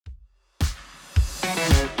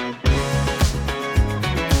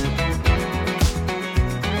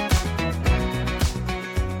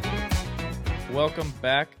Welcome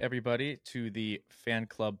back, everybody, to the Fan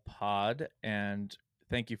Club Pod, and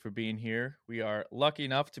thank you for being here. We are lucky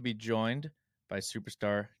enough to be joined by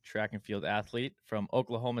superstar track and field athlete from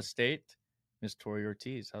Oklahoma State, Miss Tori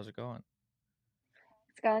Ortiz. How's it going?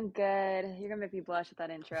 It's going good. You're gonna make me blush with that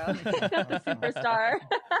intro. The superstar.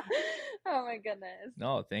 Oh my goodness.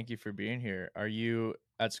 No, thank you for being here. Are you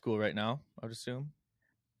at school right now, I would assume?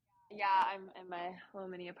 Yeah, I'm in my little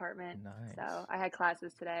mini apartment. Nice. So I had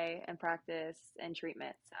classes today and practice and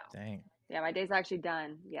treatment. So Dang, yeah, my day's actually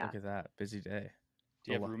done. Yeah. look at that. Busy day.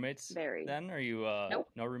 Do you have roommates Very. then? Or are you Nope.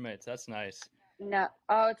 no roommates? That's nice. No.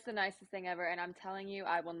 Oh, it's the nicest thing ever. And I'm telling you,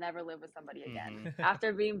 I will never live with somebody again.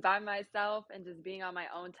 After being by myself and just being on my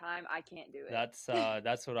own time, I can't do it.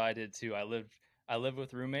 That's what I did too. I lived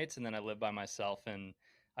with roommates and then I lived by myself, and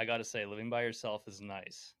I gotta say, living by yourself is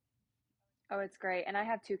nice. Oh, it's great. And I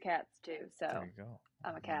have 2 cats too. So There you go.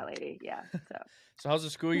 I'm a cat lady. Yeah. So how's the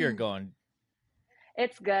school year going?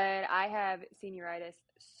 It's good. I have senioritis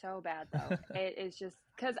so bad though. It is just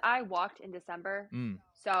because I walked in December.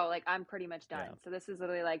 So like I'm pretty much done. Yeah. So this is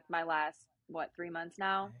literally like my last, 3 months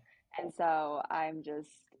now. And so I'm just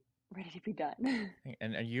ready to be done.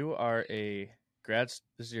 And you are a this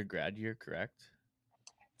is your grad year, correct?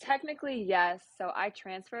 Technically, yes. So I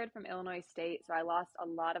transferred from Illinois State. So I lost a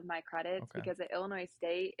lot of my credits because at Illinois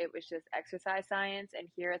State, it was just exercise science. And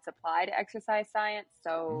here it's applied exercise science.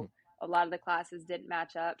 So a lot of the classes didn't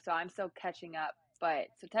match up. So I'm still catching up. But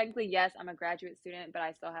so technically, yes, I'm a graduate student, but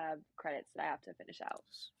I still have credits that I have to finish out.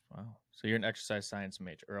 Wow. So you're an exercise science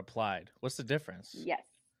major or applied. What's the difference? Yes.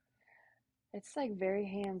 It's like very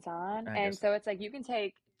hands-on. I And guess. so it's like you can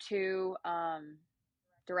take 2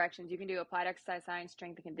 directions. You can do applied exercise science,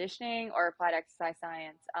 strength and conditioning, or applied exercise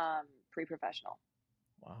science, pre-professional.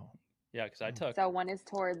 Wow. Yeah, because I took So one is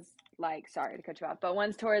towards like, sorry to cut you off, but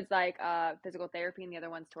one's towards like physical therapy, and the other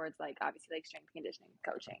one's towards like obviously like strength and conditioning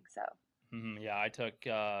coaching. So yeah, I took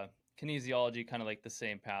kinesiology, kind of like the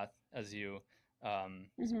same path as you. So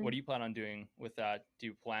what do you plan on doing with that? Do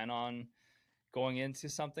you plan on going into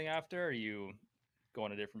something after, or are you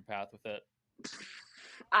going a different path with it?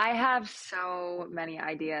 I have so many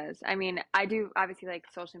ideas. I mean, I do obviously like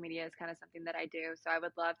social media is kind of something that I do. So I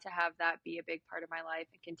would love to have that be a big part of my life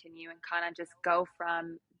and continue and kind of just go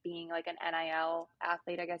from being like an NIL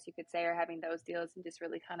athlete, I guess you could say, or having those deals and just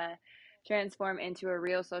really kind of transform into a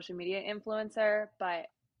real social media influencer. But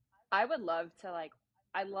I would love to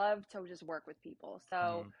I love to just work with people.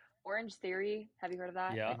 So Orange Theory, have you heard of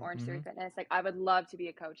that? Yeah. Like Orange Theory Fitness. Like I would love to be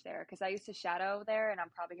a coach there because I used to shadow there, and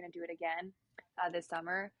I'm probably going to do it again this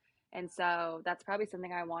summer. And so that's probably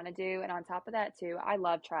something I want to do. And on top of that too, I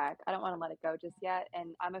love track. I don't want to let it go just yet.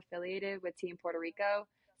 And I'm affiliated with Team Puerto Rico.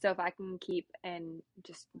 So if I can keep and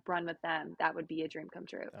just run with them, that would be a dream come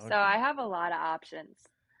true. So I have a lot of options.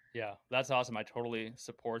 Yeah, that's awesome. I totally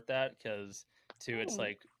support that because too, it's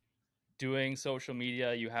like doing social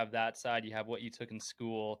media, you have that side, you have what you took in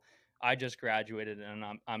school. I just graduated and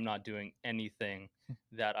I'm not doing anything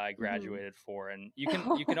that I graduated for. And you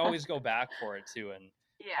can always go back for it too. And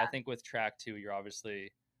I think with track too, you're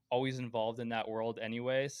obviously always involved in that world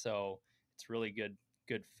anyway. So it's really good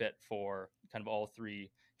fit for kind of all 3: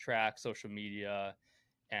 track, social media,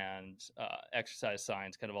 and exercise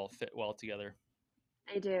science kind of all fit well together.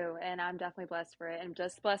 They do. And I'm definitely blessed for it. I'm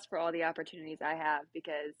just blessed for all the opportunities I have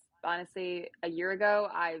because honestly, a year ago,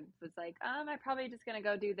 I was like, I'm probably just going to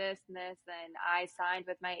go do this and this. And I signed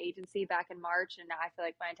with my agency back in March, and I feel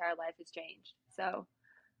like my entire life has changed. So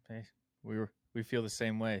Hey, we feel the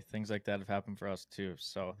same way. Things like that have happened for us too.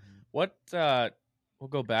 So we'll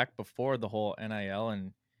go back before the whole NIL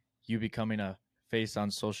and you becoming a face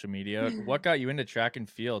on social media. What got you into track and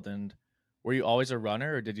field, and were you always a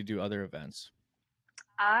runner or did you do other events?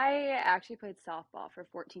 I actually played softball for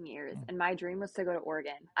 14 years, and my dream was to go to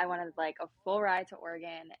Oregon. I wanted like a full ride to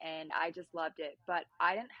Oregon, and I just loved it. But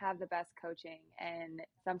I didn't have the best coaching, and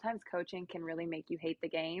sometimes coaching can really make you hate the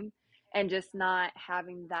game. And just not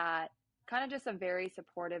having that kind of just a very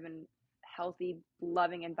supportive and healthy,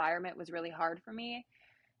 loving environment was really hard for me.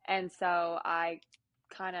 And so I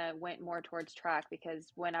kind of went more towards track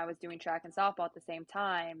because when I was doing track and softball at the same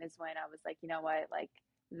time is when I was like, you know what, like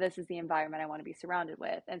this is the environment I want to be surrounded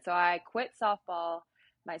with. And so I quit softball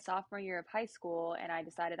my sophomore year of high school and I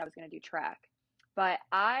decided I was going to do track. But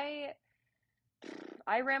I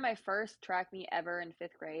ran my first track meet ever in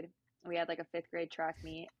 5th grade. We had like a 5th grade track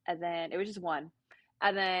meet, and then it was just one.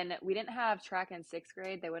 And then we didn't have track in 6th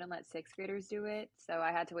grade. They wouldn't let 6th graders do it. So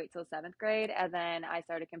I had to wait till 7th grade. And then I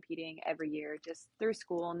started competing every year just through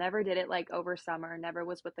school. Never did it like over summer, never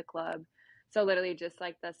was with the club. So literally just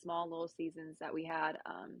like the small little seasons that we had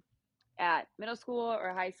at middle school or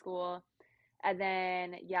high school. And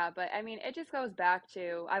then, yeah, but I mean, it just goes back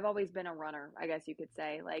to I've always been a runner, I guess you could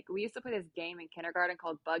say. Like, we used to play this game in kindergarten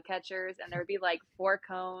called bug catchers, and there would be like 4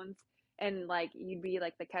 cones, and like you'd be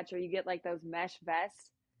like the catcher, you get like those mesh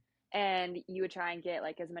vests, and you would try and get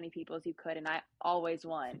like as many people as you could, and I always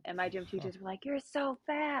won. And my gym teachers were like, "You're so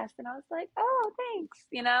fast," and I was like, "Oh, thanks,"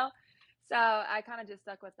 you know. So I kind of just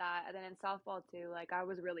stuck with that. And then in softball too, like I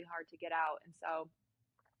was really hard to get out, and so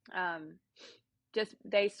um, just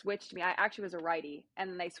they switched me. I actually was a righty, and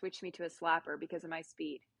then they switched me to a slapper because of my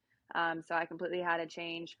speed. So I completely had to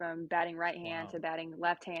change from batting right hand Wow. to batting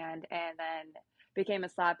left hand, and then became a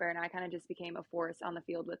slapper, and I kind of just became a force on the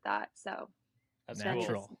field with that. So That's then cool.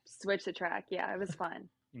 just Natural. switch the track. Yeah, it was fun.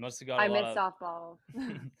 You must have got I a lot miss of softball.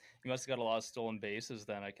 you must have got a lot of stolen bases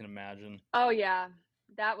then, I can imagine. Oh yeah,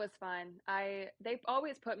 that was fun. They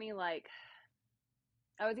always put me like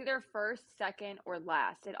I was either first, second, or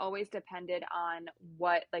last. It always depended on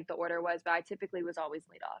what like the order was, but I typically was always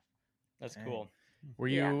lead off. That's Dang. cool. Were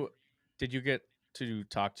Yeah. you? Did you get to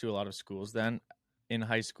talk to a lot of schools then in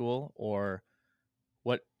high school, or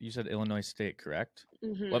what? You said Illinois State, correct?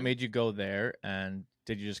 What hmm made you go there, and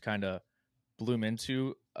did you just kind of bloom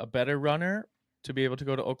into a better runner to be able to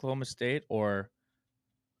go to Oklahoma State, or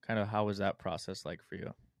kind of how was that process like for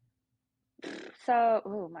you? So,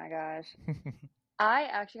 oh my gosh. I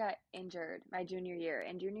actually got injured my junior year,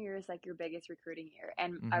 and junior year is like your biggest recruiting year.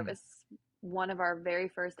 And I Hmm. was one of our very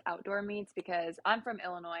first outdoor meets because I'm from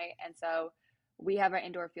Illinois, and so we have our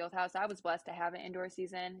indoor field house. I was blessed to have an indoor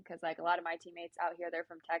season because like a lot of my teammates out here, they're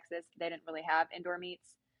from Texas. They didn't really have indoor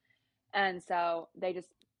meets. And so they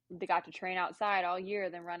got to train outside all year,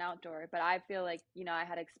 then run outdoor. But I feel like, I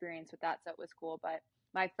had experience with that, so it was cool. But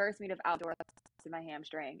my first meet of outdoor in my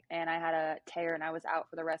hamstring, and I had a tear, and I was out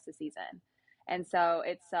for the rest of the season. And so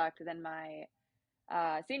it sucked. Then my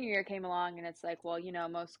senior year came along, and it's like, well,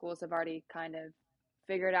 most schools have already kind of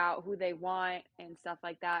figured out who they want and stuff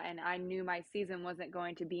like that. And I knew my season wasn't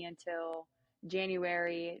going to be until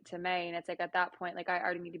January to May. And it's like at that point, like I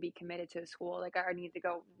already need to be committed to a school. Like I already need to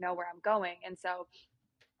go know where I'm going. And so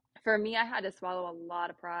for me, I had to swallow a lot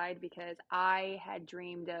of pride because I had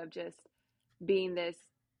dreamed of just being this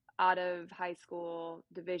out of high school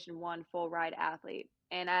Division 1 full ride athlete.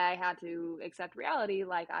 And I had to accept reality.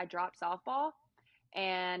 Like I dropped softball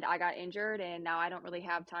and I got injured, and now I don't really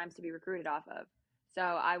have times to be recruited off of. So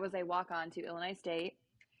I was a walk on to Illinois State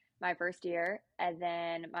my first year. And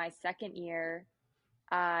then my second year,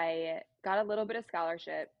 I got a little bit of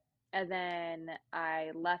scholarship. And then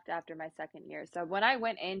I left after my second year. So when I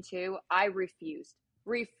went into, I refused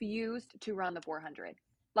to run the 400.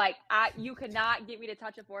 Like you could not get me to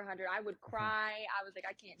touch a 400. I would cry. I was like,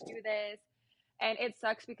 I can't do this. And it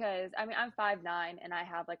sucks because I mean I'm 5'9" and I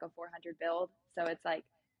have like a 400 build, so it's like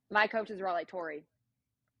my coaches were all like, Tori,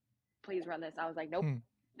 please run this. I was like, nope,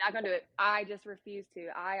 not gonna do it. I just refused to.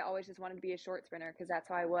 I always just wanted to be a short sprinter because that's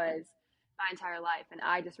how I was my entire life, and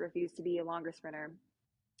I just refused to be a longer sprinter.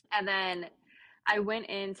 And then I went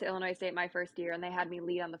into Illinois State my first year, and they had me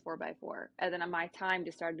lead on the 4x4, and then my time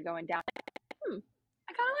just started going down. I kind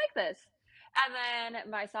of like this. And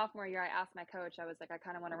then my sophomore year, I asked my coach, I was like, I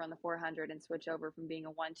kind of want to run the 400 and switch over from being a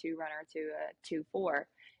 1-2 runner to a 2-4.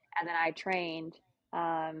 And then I trained,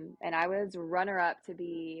 and I was runner up to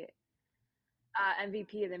be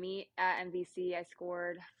MVP of the meet at MVC. I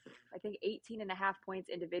scored, I think, 18 and a half points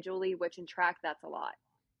individually, which in track, that's a lot.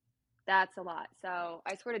 That's a lot. So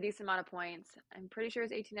I scored a decent amount of points. I'm pretty sure it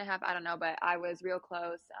was 18 and a half. I don't know, but I was real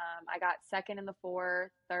close. I got second in the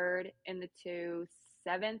 4, third in the 2,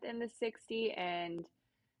 seventh in the 60, and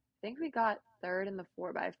I think we got third in the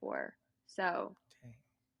 4x4. So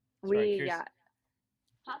Sorry, we, yeah.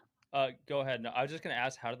 go ahead. No, I was just gonna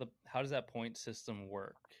ask how does that point system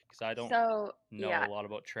work? Because I don't So, know yeah, a lot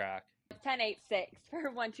about track. 10, 8, 6 for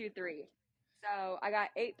 1, 2, 3. So I got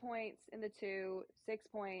 8 points in the 2, 6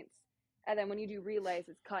 points. And then when you do relays,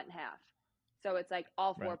 it's cut in half. So it's like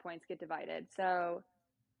all 4 Right. points get divided. So,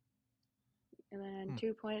 and then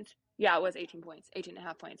 2 points. Yeah, it was 18 points, 18 and a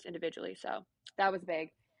half points individually. So that was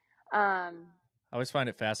big. I always find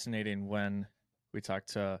it fascinating when we talk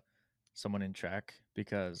to someone in track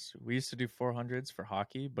because we used to do 400s for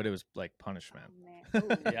hockey, but it was like punishment. Oh,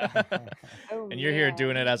 man. Ooh. Yeah. Oh, And you're here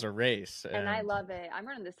doing man. it as a race. And I love it. I'm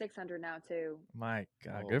running the 600 now, too. My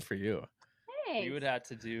God, Oh. good for you. Thanks. We would have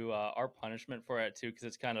to do our punishment for it too, because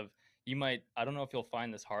it's kind of I don't know if you'll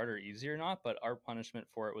find this hard or easy or not, but our punishment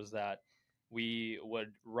for it was that we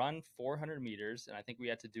would run 400 meters, and I think we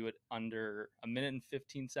had to do it under a minute and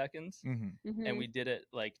 15 seconds, and we did it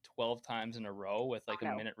like 12 times in a row with like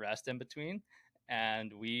a minute rest in between,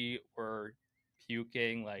 and we were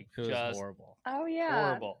puking, like It was just horrible. Oh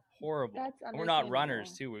yeah. horrible. That's And we're not runners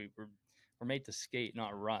understandable. too. We're made to skate,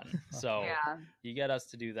 not run. So Yeah. you get us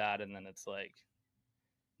to do that, and then it's like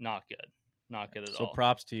not good at So all.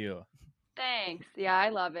 props to you. Thanks. Yeah, I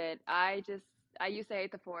love it. I used to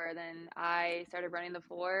hate the floor. Then I started running the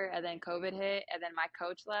floor, and then COVID hit, and then my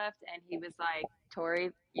coach left, and he was like,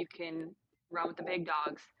 "Tori, you can run with the big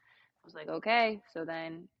dogs." I was like, "Okay." So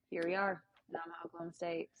then here we are. Now I'm at Oklahoma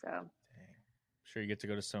State. So, Dang. Sure, you get to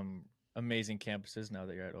go to some amazing campuses now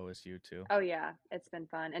that you're at OSU too. oh yeah, it's been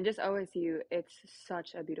fun. And just OSU, it's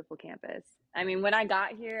such a beautiful campus. I mean, when I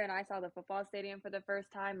got here and I saw the football stadium for the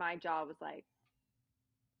first time, my jaw was like,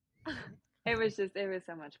 it was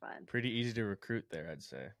so much fun. Pretty easy to recruit there, I'd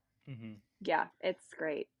say. Mm-hmm. Yeah, it's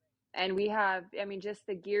great. And we have, I mean, just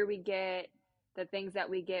the gear we get, the things that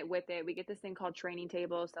we get with it. We get this thing called training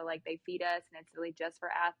tables. So, like, they feed us, and it's really just for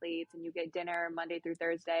athletes. And you get dinner Monday through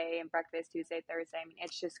Thursday and breakfast Tuesday, Thursday. I mean,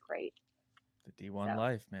 it's just great. The D1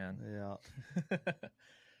 life, man. Yeah.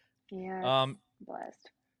 Yeah, it's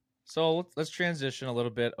blessed. So let's transition a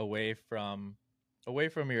little bit away from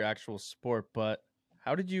your actual sport. But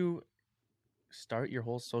how did you start your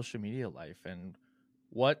whole social media life, and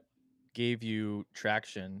what gave you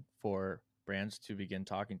traction for brands to begin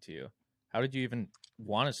talking to you? How did you even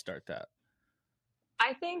want to start that?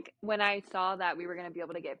 I think when I saw that we were going to be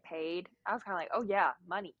able to get paid, I was kind of like, oh, yeah,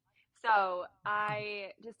 money. So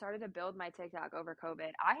I just started to build my TikTok over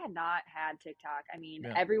COVID. I had not had TikTok. I mean,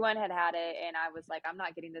 Yeah. everyone had it, and I was like, I'm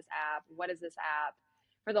not getting this app. What is this app?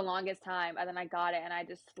 For the longest time. And then I got it, and I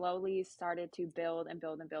just slowly started to build and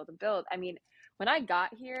build and build and build. I mean, when I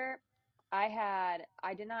got here, I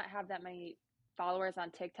did not have that many followers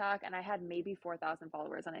on TikTok, and I had maybe 4,000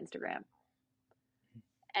 followers on Instagram.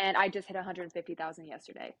 And I just hit 150,000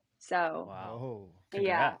 yesterday. So Wow. Oh,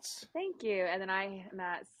 Congrats. yeah, thank you. And then I am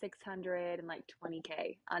at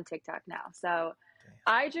 620K on TikTok now. So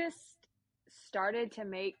I just started to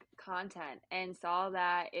make content and saw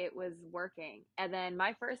that it was working. And then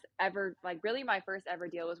my first ever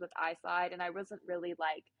deal was with iSlide, and I wasn't really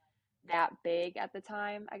like that big at the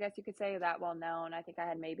time, I guess you could say, that well known. I think I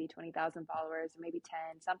had maybe 20,000 followers, or maybe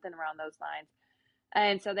 10, something around those lines.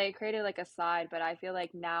 And so they created like a slide, but I feel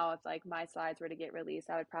like now if like my slides were to get released,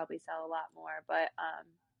 I would probably sell a lot more. But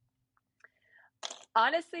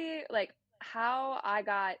honestly, like how I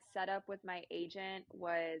got set up with my agent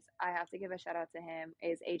was, I have to give a shout out to him,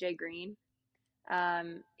 is AJ Green.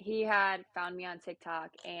 He had found me on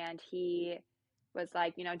TikTok, and he was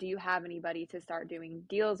like, do you have anybody to start doing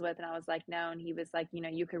deals with? And I was like, no. And he was like,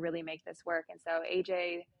 you could really make this work. And so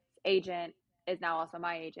AJ's agent is now also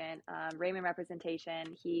my agent, Raymond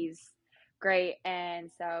Representation. He's great.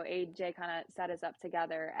 And so AJ kind of set us up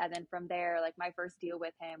together. And then from there, like my first deal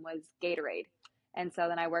with him was Gatorade. And so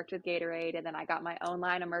then I worked with Gatorade, and then I got my own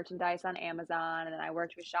line of merchandise on Amazon. And then I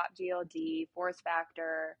worked with Shop GLD, Force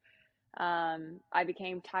Factor. I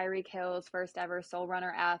became Tyreek Hill's first ever Soul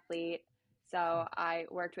Runner athlete. So I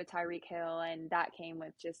worked with Tyreek Hill, and that came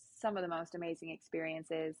with just some of the most amazing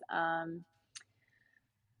experiences.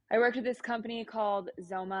 I worked with this company called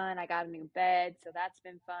Zoma, and I got a new bed, so that's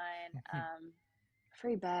been fun.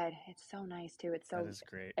 Free bed. It's so nice too. That is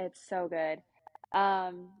great. It's so good.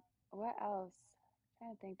 What else? I'm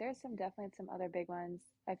trying to think. There's definitely some other big ones.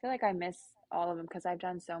 I feel like I miss all of them because I've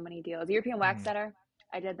done so many deals. European Wax Center,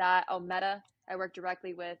 I did that. Oh, Meta. I worked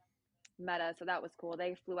directly with Meta, so that was cool.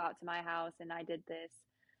 They flew out to my house, and I did this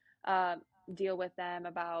deal with them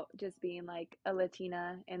about just being like a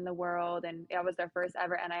Latina in the world, and I was their first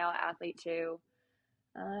ever NIL athlete too.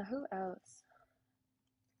 Who else?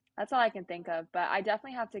 That's all I can think of, but I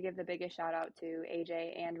definitely have to give the biggest shout out to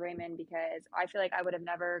AJ and Raymond, because I feel like I would have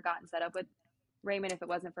never gotten set up with Raymond if it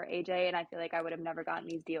wasn't for AJ, and I feel like I would have never gotten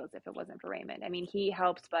these deals if it wasn't for Raymond. I mean, he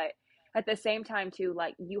helps, but at the same time too,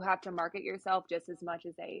 like you have to market yourself just as much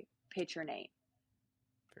as they pitch your name.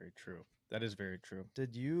 Very true. That is very true.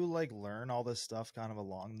 Did you like learn all this stuff kind of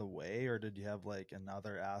along the way, or did you have like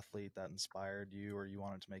another athlete that inspired you, or you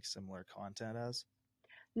wanted to make similar content as?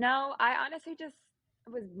 No, I honestly just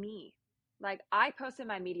was me. Like I posted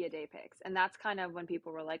my media day pics, and that's kind of when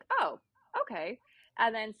people were like, "Oh, okay."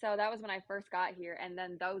 And then so that was when I first got here, and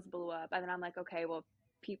then those blew up, and then I'm like, "Okay, well,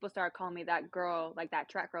 people started calling me that girl, like that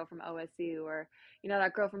track girl from OSU, or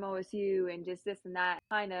that girl from OSU, and just this and that."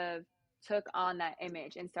 Kind of took on that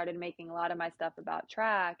image and started making a lot of my stuff about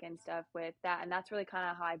track and stuff with that, and that's really kind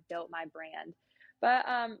of how I built my brand. But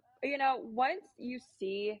once you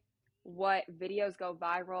see what videos go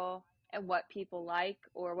viral and what people like,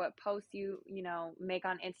 or what posts you make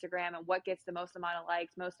on Instagram, and what gets the most amount of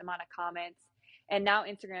likes, most amount of comments, and now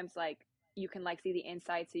Instagram's like you can like see the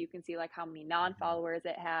insights, so you can see like how many non-followers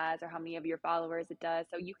it has or how many of your followers it does,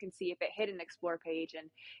 so you can see if it hit an explore page and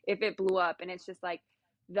if it blew up. And it's just like,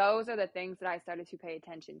 those are the things that I started to pay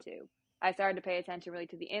attention to. I started to pay attention really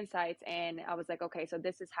to the insights, and I was like, okay, so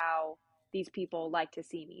this is how these people like to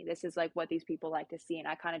see me. This is like what these people like to see. And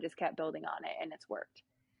I kind of just kept building on it, and it's worked.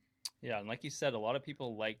 Yeah, and like you said, a lot of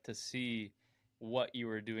people like to see what you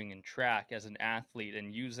were doing in track as an athlete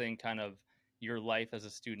and using kind of your life as a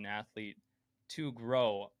student athlete to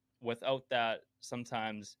grow. Without that,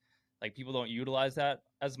 sometimes like people don't utilize that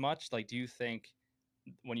as much. Like, do you think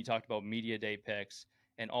when you talked about media day picks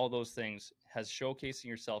and all those things, has showcasing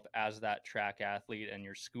yourself as that track athlete and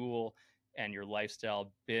your school and your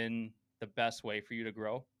lifestyle been the best way for you to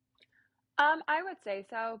grow? I would say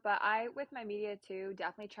so, but I, with my media too,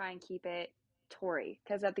 definitely try and keep it Tori,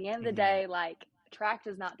 because at the end of the day, like, track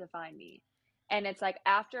does not define me. And it's like,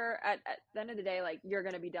 at the end of the day, like, you're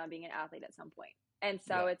going to be done being an athlete at some point. And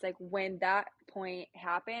so Yeah. it's like, when that point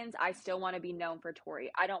happens, I still want to be known for Tori.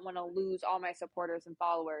 I don't want to lose all my supporters and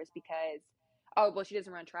followers because, oh, well, she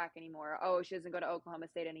doesn't run track anymore. Oh, she doesn't go to Oklahoma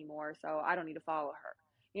State anymore, so I don't need to follow her.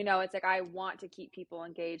 You know, it's like, I want to keep people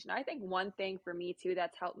engaged. And I think one thing for me too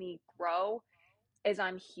that's helped me grow is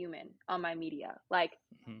I'm human on my media. Like,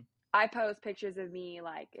 I post pictures of me,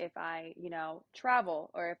 like, if I,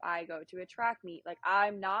 travel or if I go to a track meet. Like,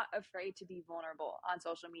 I'm not afraid to be vulnerable on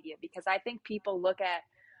social media, because I think people look at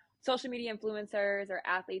social media influencers or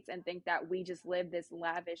athletes and think that we just live this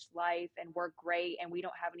lavish life and we're great and we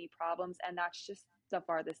don't have any problems. And that's just the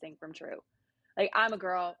farthest thing from true. Like, I'm a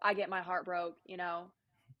girl, I get my heart broke,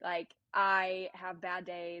 like, I have bad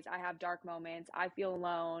days, I have dark moments, I feel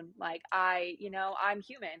alone. Like, I'm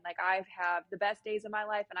human. Like, I have the best days of my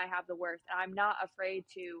life and I have the worst. And I'm not afraid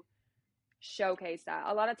to showcase that.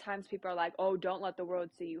 A lot of times people are like, oh, don't let the world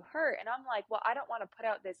see you hurt. And I'm like, well, I don't want to put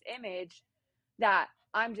out this image that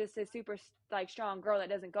I'm just a super like strong girl that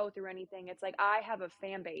doesn't go through anything. It's like, I have a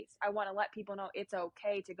fan base. I want to let people know it's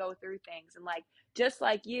okay to go through things. And like, just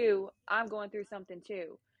like you, I'm going through something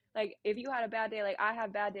too. Like, if you had a bad day, like, I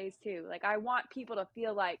have bad days too. Like, I want people to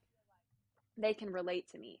feel like they can relate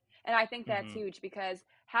to me. And I think that's huge, because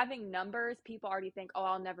having numbers, people already think, oh,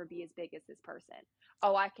 I'll never be as big as this person.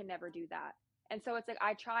 Oh, I can never do that. And so it's like,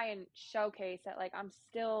 I try and showcase that, like, I'm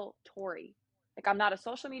still Tori. Like, I'm not a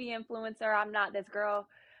social media influencer. I'm not this girl.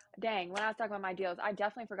 Dang, when I was talking about my deals, I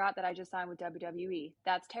definitely forgot that I just signed with WWE.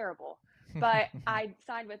 That's terrible. But I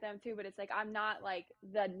signed with them too. But it's like, I'm not like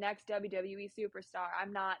the next WWE superstar.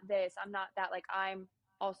 I'm not this. I'm not that. Like, I'm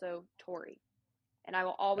also Tori. And I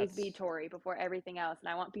will always be Tori before everything else. And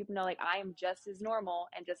I want people to know, like, I am just as normal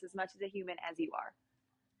and just as much as a human as you are.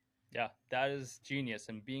 Yeah, that is genius.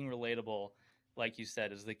 And being relatable, like you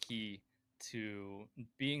said, is the key to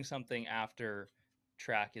being something after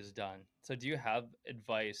track is done. So do you have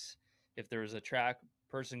advice if there was a track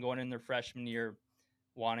person going in their freshman year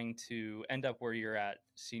wanting to end up where you're at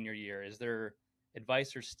senior year? Is there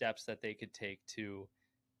advice or steps that they could take to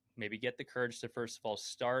maybe get the courage to, first of all,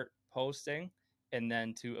 start posting, and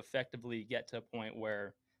then to effectively get to a point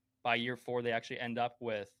where by year 4 they actually end up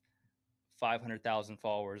with 500,000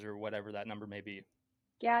 followers or whatever that number may be?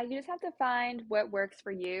 Yeah, you just have to find what works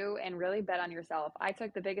for you and really bet on yourself. I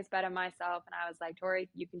took the biggest bet on myself, and I was like, Tori,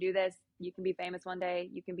 you can do this. You can be famous one day.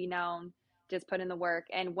 You can be known. Just put in the work.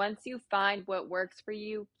 And once you find what works for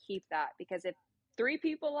you, keep that. Because if 3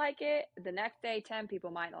 people like it, the next day 10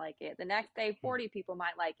 people might like it. The next day 40 people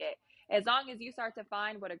might like it. As long as you start to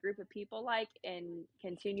find what a group of people like and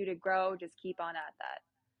continue to grow, just keep on at that.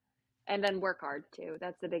 And then work hard too.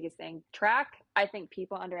 That's the biggest thing. Track, I think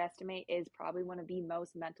people underestimate, is probably one of the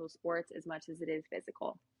most mental sports as much as it is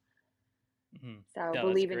physical. So Yeah,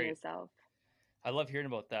 believe in yourself. I love hearing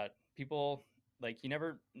about that. People, like, you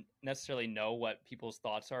never necessarily know what people's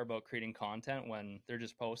thoughts are about creating content when they're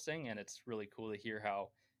just posting. And it's really cool to hear how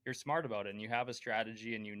you're smart about it and you have a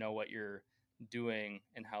strategy and you know what you're doing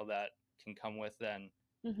and how that can come with then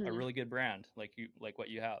a really good brand like what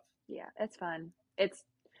you have. Yeah, it's fun.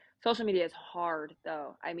 Social media is hard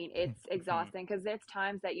though. I mean, it's exhausting, because there's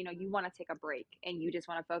times that, you want to take a break and you just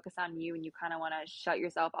want to focus on you and you kind of want to shut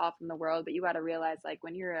yourself off from the world. But you got to realize, like,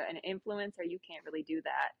 when you're an influencer, you can't really do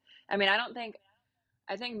that. I mean,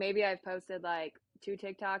 I think maybe I've posted like 2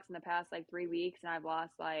 TikToks in the past like 3 weeks, and I've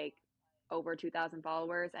lost like over 2,000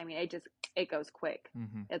 followers. I mean, it goes quick.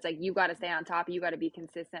 It's like, you got to stay on top. You got to be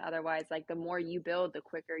consistent. Otherwise, like, the more you build, the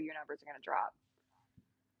quicker your numbers are going to drop.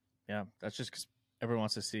 Yeah, that's just because everyone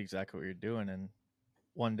wants to see exactly what you're doing, and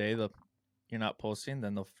one day you're not posting,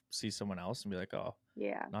 then they'll see someone else and be like, oh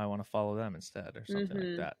yeah, now I want to follow them instead, or something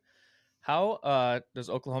like that. How does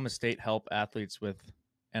Oklahoma State help athletes with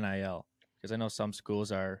NIL? Because I know some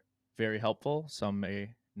schools are very helpful, some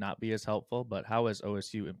may not be as helpful, but how has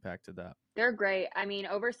OSU impacted that? They're great. I mean,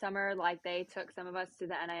 over summer, like they took some of us to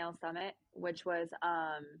the NIL Summit, which was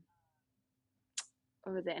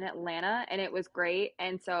what was it, in Atlanta, and it was great.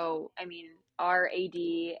 And so, I mean, our AD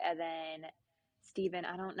and then Steven,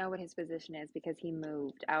 I don't know what his position is because he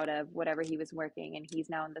moved out of whatever he was working and he's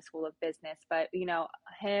now in the School of Business. But, you know,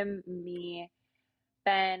 him, me,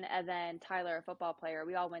 Ben, and then Tyler, a football player,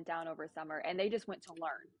 we all went down over summer and they just went to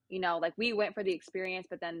learn. You know, like we went for the experience,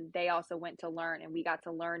 but then they also went to learn and we got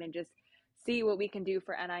to learn and just see what we can do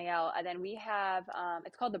for NIL. And then we have,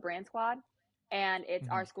 it's called the Brand Squad. And it's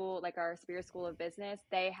our school, like our Spears School of Business.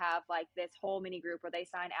 They have like this whole mini group where they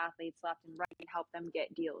sign athletes left and right and help them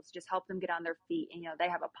get deals, just help them get on their feet. And, you know, they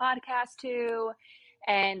have a podcast too.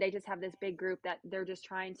 And they just have this big group that they're just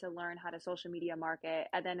trying to learn how to social media market.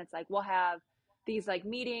 And then it's like, we'll have these like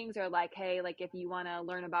meetings or like, hey, like if you want to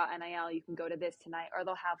learn about NIL, you can go to this tonight, or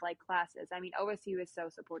they'll have like classes. I mean, OSU is so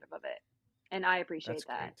supportive of it. And I appreciate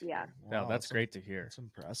that. Yeah. Wow, that's great to hear. It's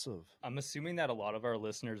impressive. I'm assuming that a lot of our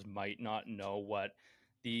listeners might not know what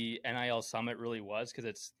the NIL Summit really was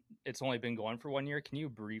because it's only been going for 1 year. Can you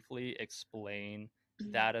briefly explain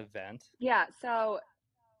that event? Yeah. So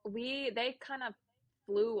they kind of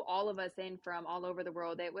flew all of us in from all over the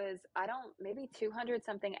world. It was, maybe 200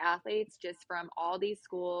 something athletes just from all these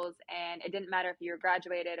schools. And it didn't matter if you were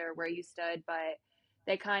graduated or where you stood, but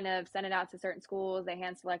they kind of sent it out to certain schools. They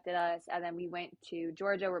hand selected us. And then we went to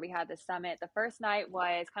Georgia where we had the summit. The first night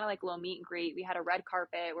was kind of like a little meet and greet. We had a red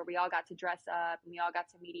carpet where we all got to dress up and we all got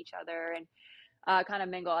to meet each other and kind of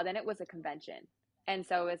mingle. And then it was a convention. And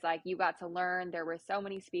so it was like, you got to learn. There were so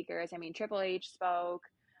many speakers. I mean, Triple H spoke,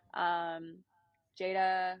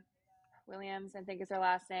 Jada Williams, I think is her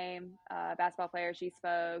last name, basketball player. She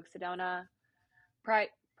spoke. Sedona Price,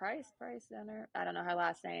 Sedona. I don't know her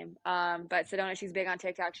last name. But Sedona, she's big on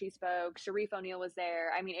TikTok. She spoke. Sharif O'Neal was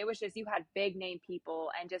there. I mean, it was just, you had big name people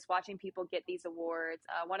and just watching people get these awards.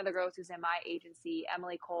 One of the girls who's in my agency,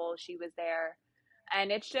 Emily Cole, she was there.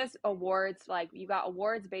 And it's just awards. Like you got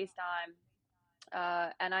awards based on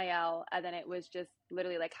NIL, and then it was just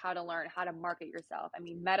literally like how to learn how to market yourself. I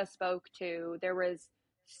mean, Meta spoke too. There was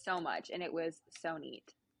so much, and it was so neat.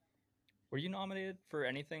 Were you nominated for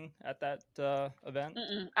anything at that event?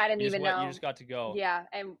 I didn't even know. You just got to go. Yeah,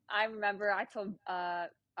 and I remember I told our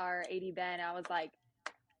AD Ben, I was like,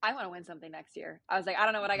 I want to win something next year. I was like, I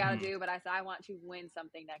don't know what I got to do, but I said I want to win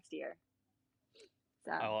something next year.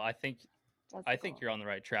 So. Oh, I think you're on the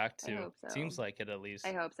right track too. I hope so. Seems like it at least.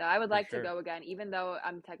 I hope so. I would like to go again, even though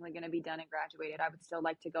I'm technically going to be done and graduated. I would still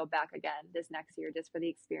like to go back again this next year just for the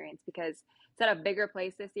experience, because it's at a bigger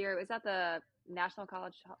place this year. It was at the National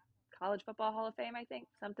College Football Hall of Fame, I think,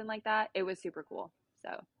 something like that. It was super cool. So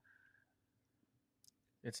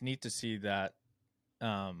it's neat to see that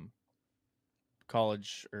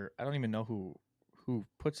college, or I don't even know who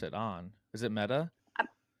puts it on. Is it Meta?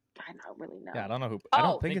 I don't really know. Yeah, I don't know who. I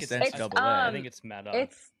don't think it's NCAA. I think it's Meta.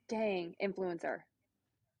 It's influencer.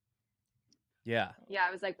 Yeah. Yeah,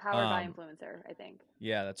 it was like powered by influencer, I think.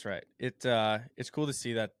 Yeah, that's right. It's cool to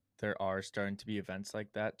see that there are starting to be events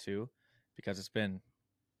like that too, because it's been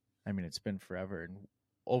forever and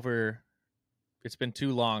it's been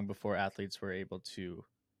too long before athletes were able to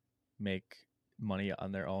make money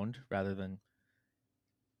on their own rather than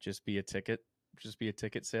just be a ticket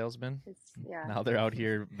salesman. Now they're out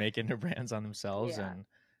here making their brands on themselves. Yeah. And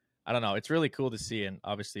I don't know, it's really cool to see. And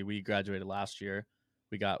obviously we graduated last year.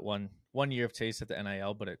 We got one year of taste at the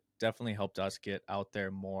NIL, but it definitely helped us get out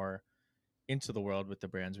there more into the world with the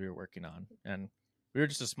brands we were working on. And we were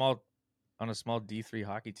just on a small D3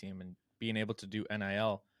 hockey team, and being able to do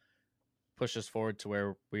NIL pushed us forward to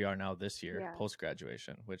where we are now this year,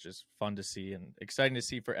 post-graduation, which is fun to see and exciting to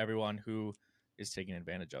see for everyone who is taking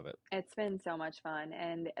advantage of it. It's been so much fun.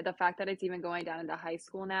 And the fact that it's even going down into high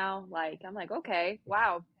school now, like, I'm like, okay,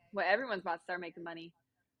 wow. Well, everyone's about to start making money.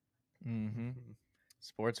 Mm-hmm.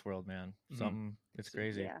 Sports world, man. Something, it's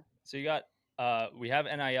crazy. Yeah. So you got, we have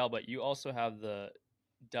NIL, but you also have the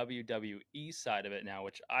WWE side of it now,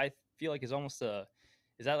 which I feel like is almost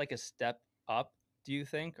is that like a step up, do you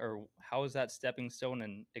think? Or how is that stepping stone?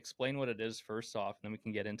 And explain what it is first off, and then we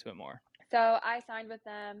can get into it more. So I signed with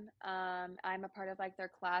them. I'm a part of like their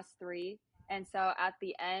class 3. And so at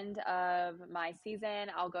the end of my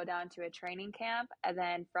season, I'll go down to a training camp. And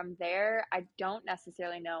then from there, I don't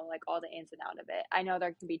necessarily know like all the ins and outs of it. I know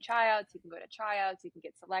there can be tryouts. You can go to tryouts. You can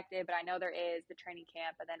get selected. But I know there is the training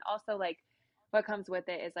camp. And then also like what comes with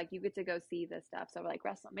it is like you get to go see this stuff. So like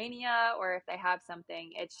WrestleMania, or if they have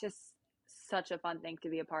something, it's just such a fun thing to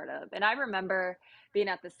be a part of. And I remember being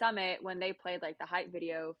at the summit when they played like the hype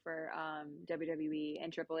video for WWE,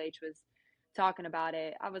 and Triple H was talking about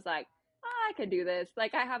it. I was like, oh, I could do this.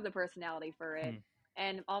 Like, I have the personality for it.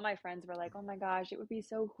 And all my friends were like, oh my gosh, it would be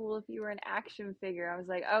so cool if you were an action figure. I was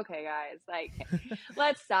like, okay, guys, like,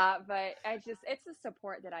 let's stop. But it's the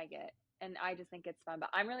support that I get. And I just think it's fun. But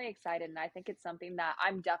I'm really excited. And I think it's something that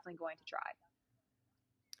I'm definitely going to try.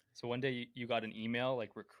 So one day you got an email,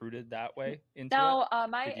 like recruited that way into No, it?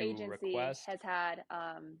 my Did you agency request? has had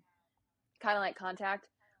kind of like contact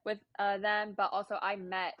with them. But also I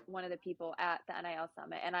met one of the people at the NIL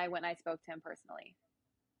Summit. And I went and I spoke to him personally.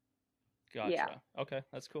 Gotcha. Yeah. Okay,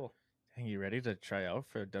 that's cool. Are you ready to try out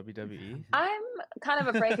for WWE? I'm kind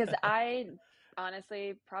of afraid because I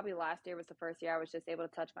honestly, probably last year was the first year I was just able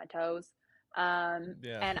to touch my toes.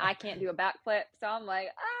 And I can't do a backflip. So I'm like,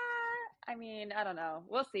 I mean, I don't know.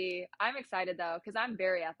 We'll see. I'm excited though, because I'm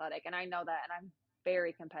very athletic and I know that, and I'm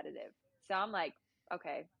very competitive. So I'm like,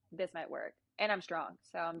 okay, this might work. And I'm strong.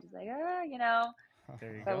 So I'm just like, you know,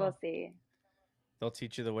 There you but go. we'll see. They'll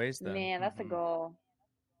teach you the ways then. Man, that's the goal.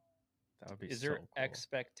 That would be Is so there cool.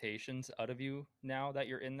 expectations out of you now that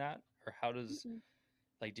you're in that? Or how does,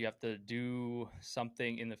 like, do you have to do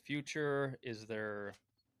something in the future? Is there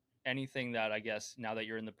anything that, I guess, now that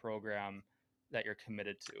you're in the program that you're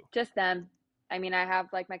committed to? Just them. I mean, I have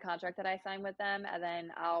like my contract that I signed with them, and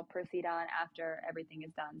then I'll proceed on after everything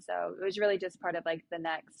is done. So it was really just part of like the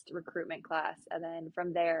next recruitment class. And then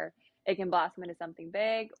from there, it can blossom into something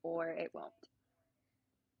big or it won't.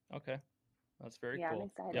 Okay. That's very Yeah, cool. I'm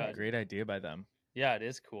excited. Yeah, Great idea by them. yeah, it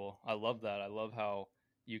is cool. I love that. I love how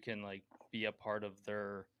you can like be a part of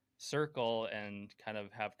their circle and kind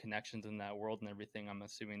of have connections in that world and everything. I'm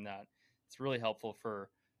assuming that it's really helpful for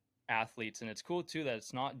athletes, and it's cool too that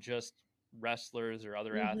it's not just wrestlers or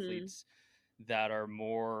other athletes that are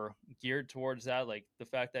more geared towards that. Like the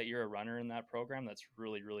fact that you're a runner in that program, that's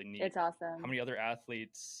really, really neat. It's awesome. How many other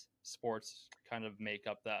athletes, sports kind of make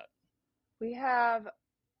up that? We have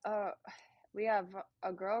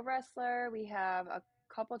a girl wrestler. We have a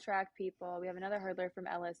couple track people. We have another hurdler from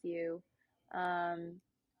LSU.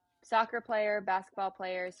 Soccer player, basketball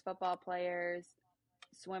players, football players,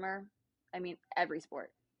 swimmer. I mean, every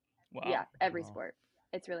sport. Wow. Yeah, every sport.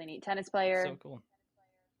 It's really neat. Tennis player. So cool.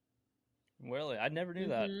 Really? I never knew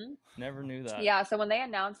that. Never knew that. Yeah, so when they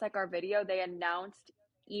announced like our video, they announced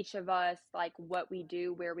each of us like what we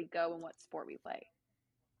do, where we go, and what sport we play.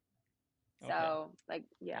 So like,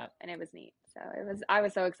 yeah, and it was neat. So I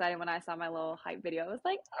was so excited when I saw my little hype video. I was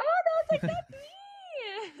like, oh, that's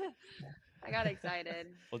me. I got excited.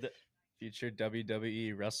 Well, Future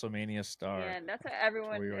WWE WrestleMania star. Yeah, that's what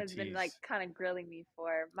everyone Tori has been Ortiz. like kind of grilling me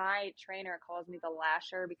for. My trainer calls me the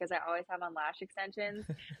Lasher because I always have on lash extensions.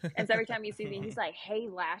 And so every time you see me, he's like, hey,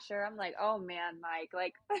 Lasher. I'm like, oh man, Mike.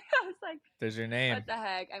 Like, I was like, There's your name. what the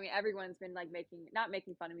heck? I mean, everyone's been like not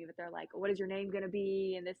making fun of me, but they're like, what is your name going to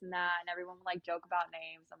be? And this and that. And everyone will like joke about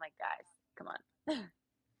names. I'm like, guys, come on.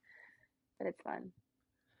 But it's fun.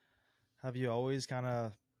 Have you always kind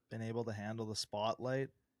of been able to handle the spotlight,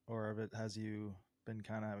 or has you been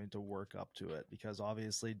kind of having to work up to it? Because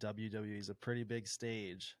obviously WWE is a pretty big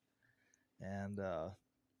stage, and do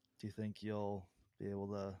you think you'll be able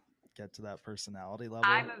to get to that personality level?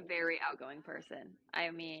 I'm a very outgoing person.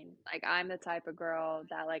 I mean, like, I'm the type of girl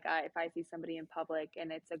that like if I see somebody in public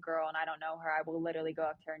and it's a girl and I don't know her, I will literally go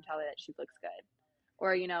up to her and tell her that she looks good.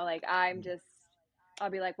 Or, you know, like I'll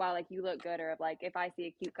be like, wow, like you look good. Or like if I see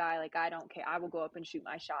a cute guy, like I don't care, I will go up and shoot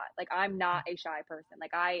my shot. Like I'm not a shy person.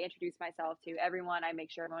 Like I introduce myself to everyone. I make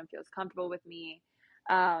sure everyone feels comfortable with me.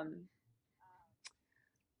 So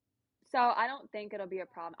I don't think it'll be a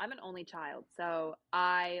problem. I'm an only child. So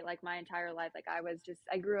I, like my entire life, like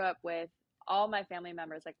I grew up with all my family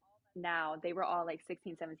members, like now they were all like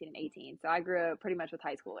 16, 17, and 18. So I grew up pretty much with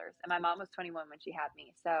high schoolers. And my mom was 21 when she had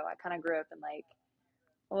me. So I kind of grew up in like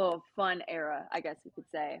a little fun era, I guess you could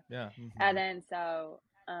say. Yeah. And then so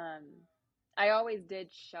I always did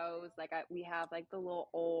shows. Like we have like the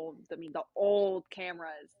old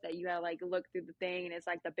cameras that you gotta like look through the thing, and it's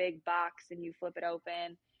like the big box and you flip it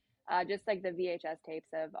open. Just like the VHS tapes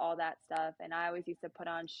of all that stuff. And I always used to put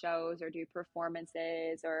on shows or do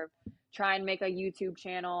performances or try and make a YouTube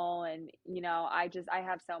channel. And, you know, I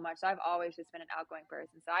have so much. So I've always just been an outgoing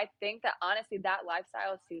person. So I think that honestly, that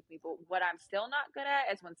lifestyle suits me. But what I'm still not good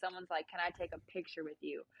at is when someone's like, can I take a picture with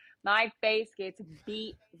you? My face gets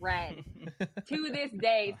beat red. To this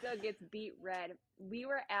day, still gets beat red. We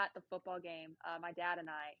were at the football game, my dad and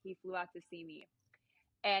I. He flew out to see me.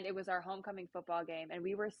 and it was our homecoming football game, and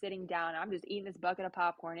we were sitting down. I'm just eating this bucket of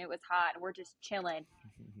popcorn. It was hot, and we're just chilling.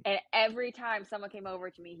 And every time someone came over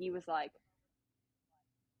to me, he was like,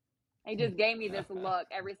 he just gave me this look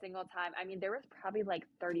every single time. I mean, there was probably like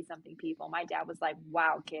 30 something people. My dad was like,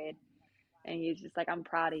 "Wow, kid," and he's just like, "I'm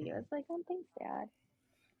proud of you." I was like, "Oh, thanks, Dad."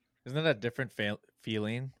 Isn't that a different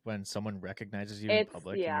feeling when someone recognizes you in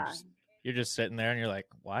public? Yeah. And you're just sitting there and you're like,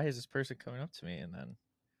 why is this person coming up to me? And then,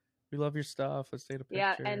 we love your stuff. Let's take a picture.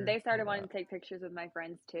 Yeah, and they started wanting to take pictures with my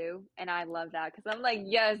friends too, and I love that because I'm like,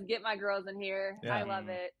 yes, get my girls in here. Yeah. I love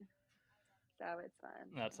it. So it's fun.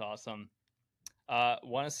 That's awesome.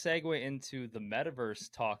 Want to segue into the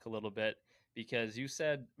metaverse talk a little bit, because you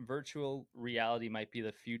said virtual reality might be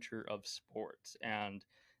the future of sports, and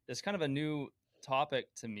it's kind of a new topic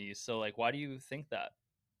to me. So, like, why do you think that?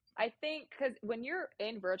 I think because when you're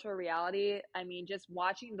in virtual reality, I mean, just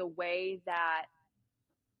watching the way that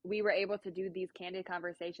we were able to do these candid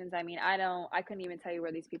conversations. I mean, I couldn't even tell you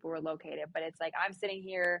where these people were located, but it's like I'm sitting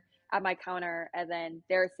here at my counter and then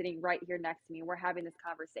they're sitting right here next to me. We're having this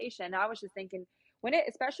conversation. And I was just thinking,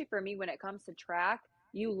 especially for me, when it comes to track,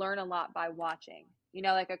 you learn a lot by watching. You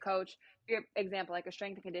know, like a coach, for example, like a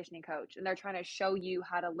strength and conditioning coach, and they're trying to show you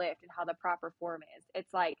how to lift and how the proper form is.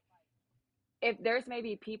 It's like, if there's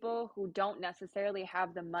maybe people who don't necessarily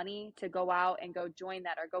have the money to go out and go join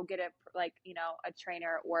that or go get a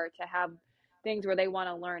trainer or to have things where they want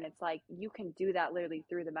to learn, it's like you can do that literally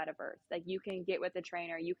through the metaverse. Like you can get with a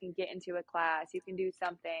trainer, you can get into a class, you can do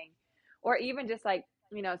something, or even just like,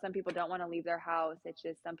 some people don't want to leave their house. It's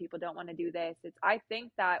just some people don't want to do this. I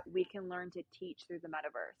think that we can learn to teach through the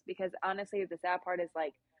metaverse, because honestly, the sad part is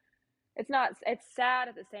like, it's sad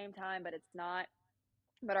at the same time, but it's not.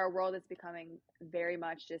 But our world is becoming very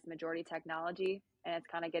much just majority technology, and it's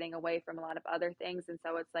kind of getting away from a lot of other things. And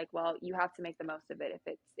so it's like, well, you have to make the most of it.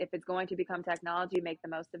 If it's going to become technology, make the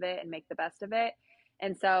most of it and make the best of it.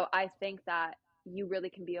 And so I think that you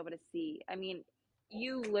really can be able to see. I mean,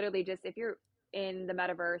 you literally just, if you're in the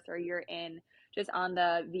metaverse or you're in just on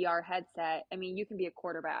the VR headset, I mean, you can be a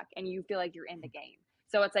quarterback and you feel like you're in the game.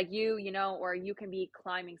 So it's like or you can be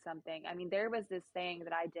climbing something. I mean, there was this thing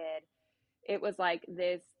that I did. It was like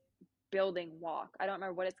this building walk. I don't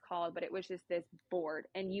remember what it's called, but it was just this board,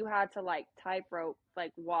 and you had to like tightrope,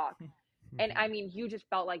 like walk. And I mean, you just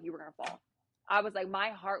felt like you were going to fall. I was like, my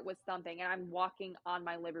heart was thumping, and I'm walking on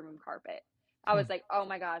my living room carpet. I was like, oh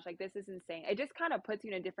my gosh, like this is insane. It just kind of puts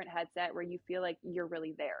you in a different headset where you feel like you're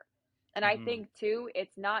really there. And I think too,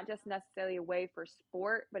 it's not just necessarily a way for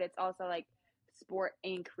sport, but it's also like sport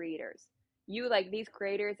and creators. You like these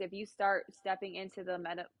creators, if you start stepping into the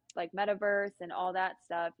metaverse and all that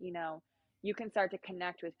stuff, you can start to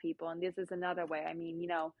connect with people. And this is another way. I mean,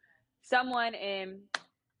 someone in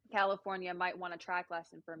California might want a track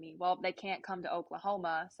lesson for me. Well, they can't come to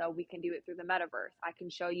Oklahoma, so we can do it through the metaverse. I can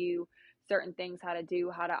show you certain things, how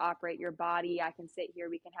to operate your body. I can sit here,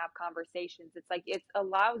 we can have conversations. It's like it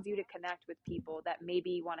allows you to connect with people that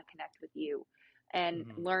maybe want to connect with you and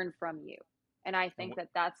learn from you. And I think that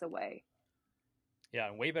that's a way. Yeah,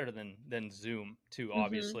 way better than Zoom too,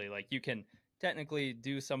 obviously. Like you can technically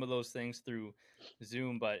do some of those things through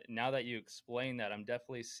Zoom, but now that you explain that, I'm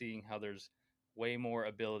definitely seeing how there's way more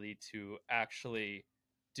ability to actually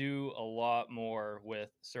do a lot more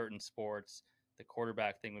with certain sports. The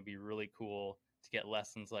quarterback thing would be really cool to get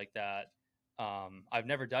lessons like that. I've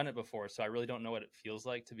never done it before, so I really don't know what it feels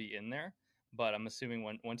like to be in there, but I'm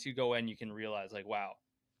assuming once you go in, you can realize like, wow,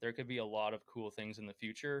 there could be a lot of cool things in the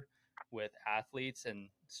future with athletes and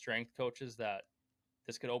strength coaches, that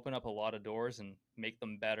this could open up a lot of doors and make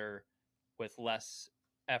them better with less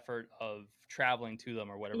effort of traveling to them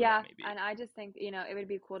or whatever that may be. And I just think, it would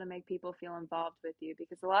be cool to make people feel involved with you,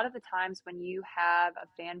 because a lot of the times when you have a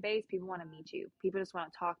fan base, people want to meet you. People just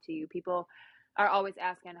want to talk to you. People are always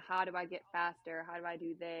asking, how do I get faster? How do I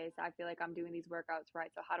do this? I feel like I'm doing these workouts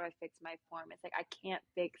right, so how do I fix my form? It's like, I can't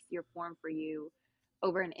fix your form for you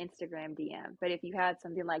over an Instagram DM. But if you had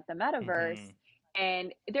something like the metaverse,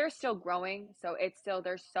 and they're still growing, so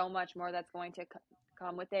there's so much more that's going to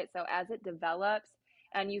come with it. So as it develops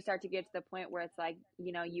and you start to get to the point where it's like,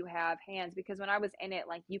 you have hands, because when I was in it,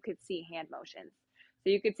 like you could see hand motions. So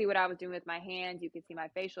you could see what I was doing with my hands, you could see my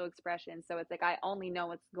facial expressions. So it's like, I only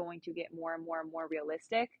know it's going to get more and more and more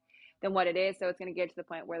realistic than what it is. So it's going to get to the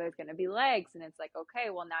point where there's going to be legs, and it's like, okay,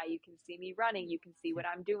 well now you can see me running, you can see what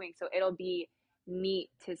I'm doing. So it'll be neat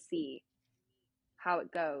to see how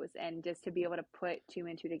it goes, and just to be able to put two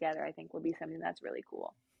and two together, I think will be something that's really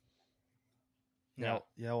cool. Yeah,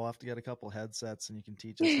 we'll have to get a couple headsets and you can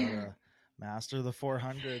teach us how to master the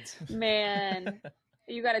 400s. Man,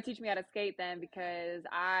 You got to teach me how to skate then, because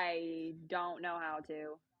I don't know how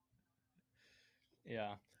to.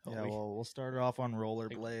 Yeah. Yeah, well, we'll start it off on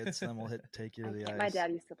rollerblades, then we'll take you to the ice. My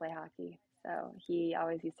dad used to play hockey, so he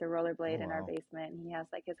always used to rollerblade Oh, in our wow. basement, and he has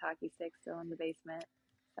like his hockey stick still in the basement.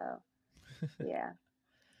 So, yeah.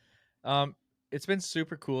 It's been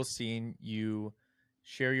super cool seeing you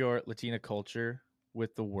share your Latina culture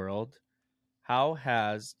with the world. How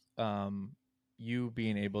has you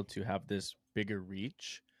being able to have this bigger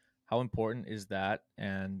reach? How important is that,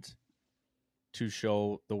 and to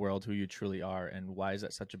show the world who you truly are, and why is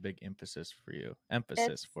that such a big emphasis for you?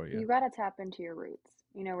 You got to tap into your roots,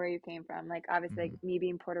 you know, where you came from. Like, obviously, Mhm. like, me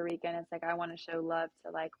being Puerto Rican, it's like I want to show love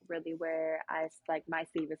to like really where my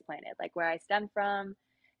seed was planted, like where I stem from.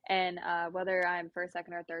 And whether I'm first,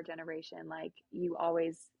 second, or third generation, like you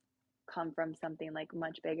always come from something like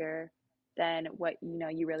much bigger than what you know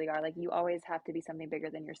you really are. Like you always have to be something bigger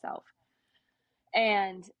than yourself.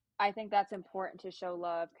 And I think that's important to show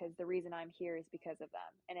love, because the reason I'm here is because of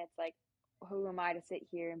them. And it's like, who am I to sit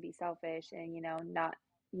here and be selfish and, you know, not,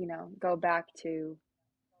 you know, go back to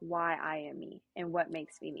why I am me and what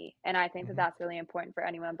makes me me. And I think that that's really important for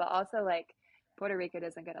anyone. But also, like, Puerto Rico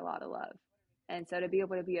doesn't get a lot of love. And so to be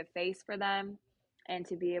able to be a face for them, and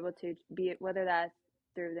to be able to be, whether that's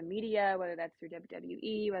through the media, whether that's through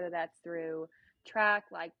WWE, whether that's through track,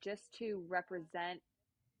 like just to represent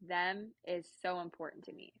them is so important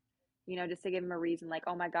to me. You know, just to give them a reason, like,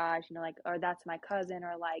 oh my gosh, you know, like, or that's my cousin,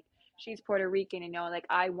 or like, she's Puerto Rican, you know, like,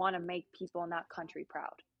 I want to make people in that country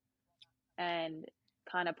proud and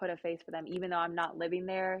kind of put a face for them, even though I'm not living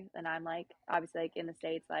there. And I'm like, obviously, like in the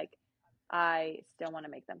States, like, I still want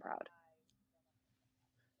to make them proud.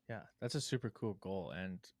 Yeah, that's a super cool goal.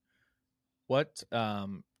 And what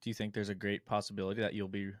do you think there's a great possibility that you'll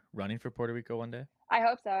be running for Puerto Rico one day? I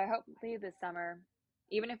hope so. I hope this summer,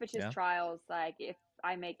 even if it's just Yeah. trials, like if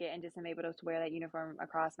I make it and just am able to wear that uniform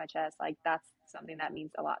across my chest, like that's something that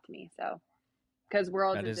means a lot to me. So, because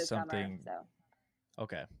Worlds That is is this summer, something. so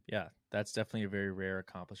Okay, yeah, that's definitely a very rare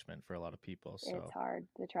accomplishment for a lot of people. So it's hard.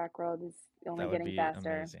 The track world is only that would getting be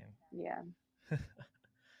faster. amazing. Yeah.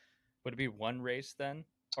 Would it be one race then,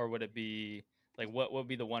 or would it be like what would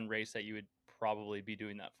be the one race that you would probably be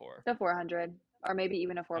doing that for? The 400, or maybe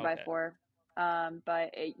even a 4x4.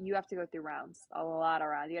 But you have to go through rounds, a lot of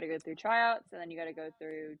rounds. You got to go through tryouts, and then you got to go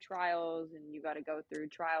through trials, and you got to go through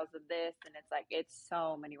trials of this, and it's like it's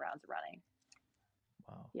so many rounds of running.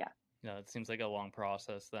 Wow. Yeah. No, it seems like a long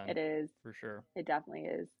process then. It is. For sure. It definitely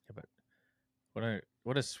is. Yeah, but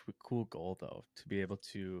what a cool goal though, to be able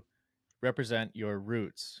to represent your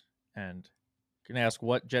roots. And can I ask,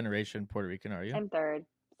 what generation Puerto Rican are you? I'm third,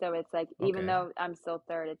 so it's like even Okay. though I'm still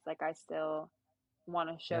third, it's like I still want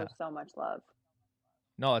to show Yeah. so much love.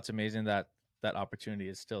 No, it's amazing that that opportunity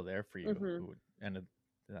is still there for you. Mhm. And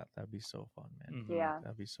that'd be so fun, man. Mhm. Yeah.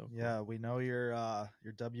 That'd be so cool. Yeah, we know your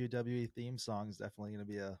WWE theme song is definitely going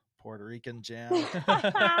to be a Puerto Rican jam.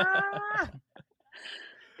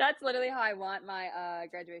 That's literally how I want my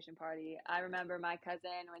graduation party. I remember my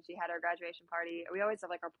cousin, when she had her graduation party, we always have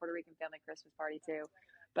like our Puerto Rican family Christmas party too.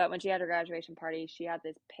 But when she had her graduation party, she had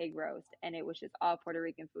this pig roast, and it was just all Puerto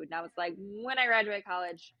Rican food. And I was like, when I graduate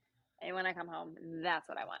college and when I come home, that's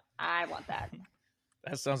what I want. I want that.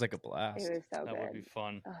 That sounds like a blast. It was so That good. would be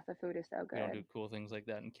fun. Oh, the food is so We don't do good. cool things like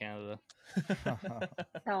that in Canada.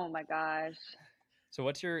 Oh my gosh. So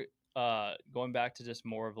what's your going back to just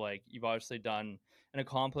more of like, you've obviously done and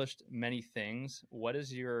accomplished many things. What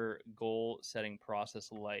is your goal setting process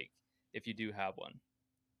like, if you do have one?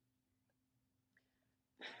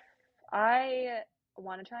 I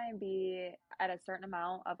want to try and be at a certain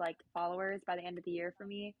amount of like followers by the end of the year for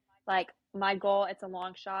me. Like my goal, it's a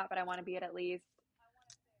long shot, but I want to be at least,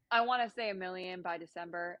 I want to say 1 million by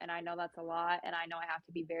December. And I know that's a lot. And I know I have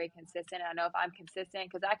to be very consistent. And I know if I'm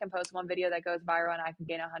consistent, because I can post one video that goes viral and I can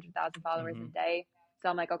gain 100,000 followers a day. So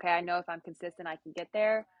I'm like, okay, I know if I'm consistent, I can get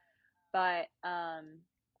there. But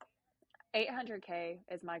 800K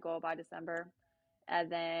is my goal by December.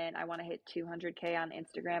 And then I want to hit 200K on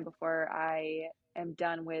Instagram before I am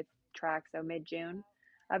done with track. So mid-June,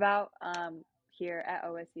 about here at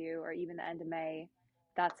OSU, or even the end of May.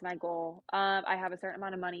 That's my goal. I have a certain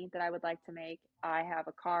amount of money that I would like to make. I have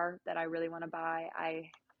a car that I really want to buy. I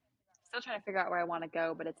still trying to figure out where I want to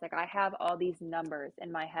go, but it's like I have all these numbers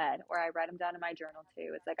in my head, or I write them down in my journal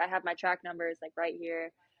too. It's like I have my track numbers like right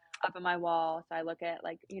here up on my wall. So I look at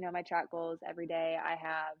like, you know, my track goals every day. I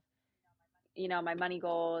have, you know, my money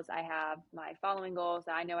goals. I have my following goals.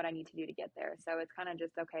 I know what I need to do to get there. So it's kind of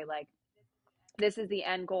just, okay, like this is the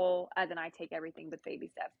end goal, and then I take everything with baby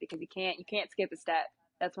steps, because you can't skip a step.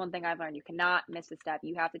 That's one thing I've learned. You cannot miss a step.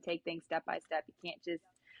 You have to take things step by step. You can't just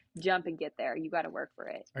jump and get there. You got to work for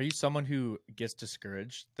it. Are you someone who gets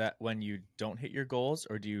discouraged that when you don't hit your goals,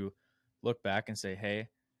 or do you look back and say, hey,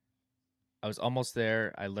 I was almost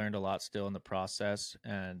there, I learned a lot still in the process,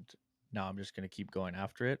 and now I'm just going to keep going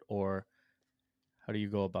after it? Or how do you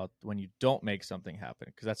go about when you don't make something happen?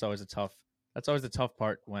 Because that's always the tough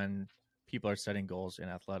part when people are setting goals in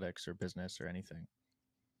athletics or business or anything.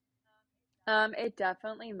 It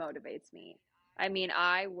definitely motivates me. I mean,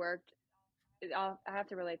 I have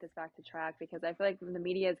to relate this back to track because I feel like the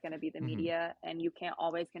media is going to be the media, and you can't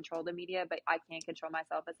always control the media, but I can control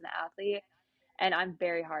myself as an athlete. And I'm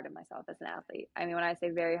very hard on myself as an athlete. I mean, when I say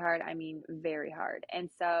very hard, I mean very hard. And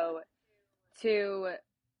so to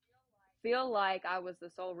feel like I was the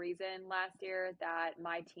sole reason last year that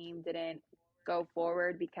my team didn't go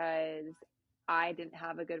forward because I didn't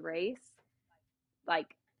have a good race, like,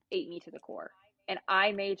 ate me to the core. And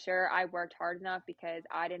I made sure I worked hard enough because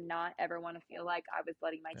I did not ever want to feel like I was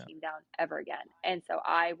letting my team down ever again. And so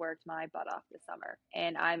I worked my butt off this summer,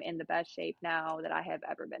 and I'm in the best shape now that I have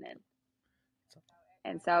ever been in.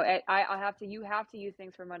 And so you have to use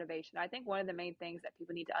things for motivation. I think one of the main things that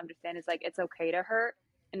people need to understand is, like, it's okay to hurt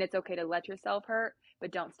and it's okay to let yourself hurt,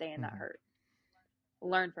 but don't stay in that hurt.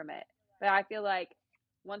 Learn from it. But I feel like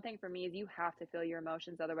one thing for me is you have to feel your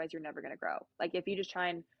emotions. Otherwise you're never going to grow. Like, if you just try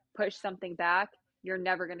and push something back, you're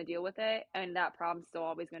never going to deal with it. And that problem's still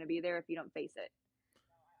always going to be there if you don't face it.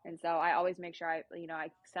 And so I always make sure I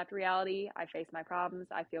accept reality. I face my problems.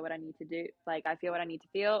 I feel what I need to do. Like, I feel what I need to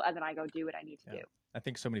feel, and then I go do what I need to do. I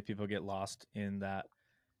think so many people get lost in that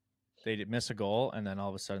they miss a goal, and then all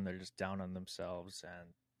of a sudden they're just down on themselves and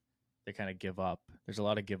they kind of give up. There's a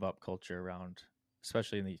lot of give up culture around,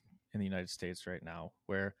 especially in the United States right now,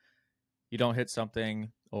 where you don't hit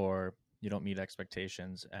something or you don't meet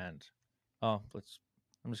expectations, and I'm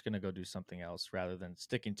just going to go do something else rather than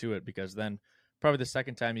sticking to it, because then probably the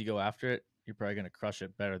second time you go after it, you're probably going to crush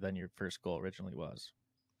it better than your first goal originally was.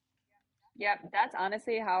 Yeah, that's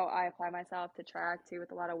honestly how I apply myself to track too,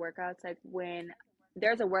 with a lot of workouts. Like, when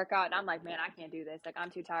there's a workout and I'm like, man, I can't do this. Like, I'm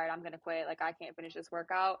too tired. I'm going to quit. Like, I can't finish this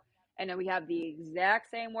workout. And then we have the exact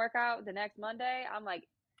same workout the next Monday. I'm like,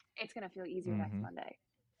 it's going to feel easier next Monday.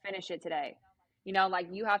 Finish it today. Like,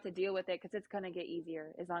 you have to deal with it because it's going to get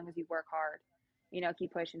easier as long as you work hard.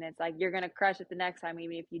 Keep pushing it. It's like you're going to crush it the next time,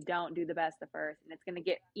 even if you don't do the best the first. And it's going to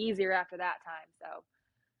get easier after that time. So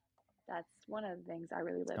that's one of the things I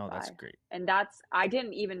really live by. That's great. And I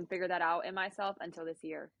didn't even figure that out in myself until this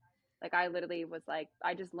year. Like, I literally was like,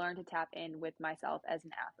 I just learned to tap in with myself as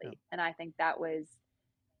an athlete. Yeah. And I think that was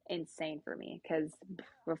insane for me, because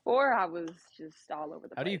before I was just all over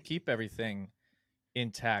the place. How do you keep everything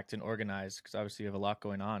intact and organized? Because obviously you have a lot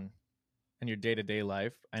going on in your day-to-day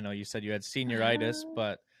life. I know you said you had senioritis,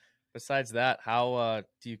 but besides that, how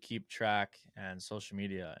do you keep track and social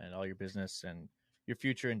media and all your business and your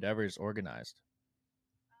future endeavors organized?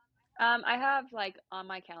 I have, like, on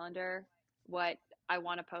my calendar what I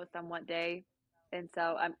want to post on what day. And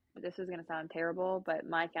so this is going to sound terrible, but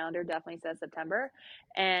my calendar definitely says September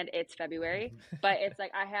and it's February. But it's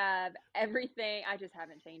like I have everything. I just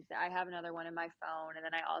haven't changed it. I have another one in my phone, and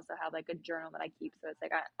then I also have, like, a journal that I keep. So it's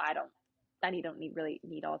like I don't really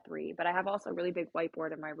need all three. But I have also a really big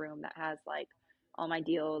whiteboard in my room that has, like, all my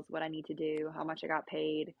deals, what I need to do, how much I got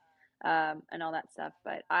paid, and all that stuff.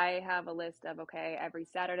 But I have a list of, okay, every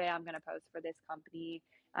Saturday I'm going to post for this company.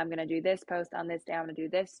 I'm going to do this post on this day. I'm going to do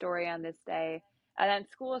this story on this day. And then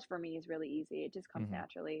school for me is really easy. It just comes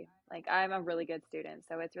naturally. Like, I'm a really good student,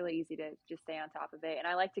 so it's really easy to just stay on top of it. And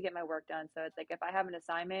I like to get my work done. So it's like, if I have an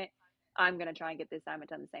assignment, I'm going to try and get the assignment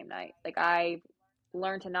done the same night. Like, I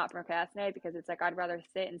learned to not procrastinate, because it's like I'd rather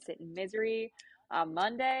sit in misery on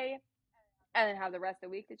Monday and then have the rest of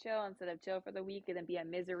the week to chill, instead of chill for the week and then be in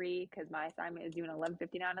misery because my assignment is due at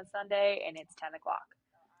 11:59 on Sunday and it's 10 o'clock.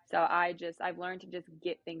 So I've learned to just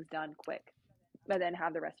get things done quick, but then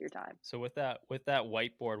have the rest of your time. So with that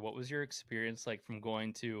whiteboard, what was your experience like from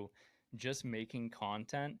going to just making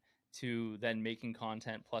content to then making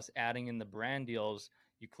content plus adding in the brand deals?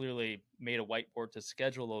 You clearly made a whiteboard to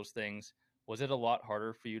schedule those things. Was it a lot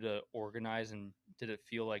harder for you to organize, and did it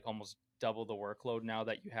feel like almost double the workload now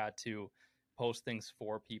that you had to post things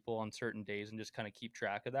for people on certain days and just kind of keep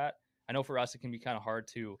track of that? I know for us, it can be kind of hard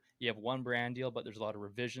to, you have one brand deal, but there's a lot of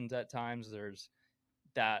revisions at times. There's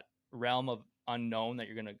that realm of unknown that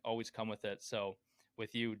you're going to always come with it. So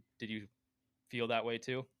with you, did you feel that way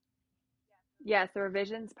too? Yes, the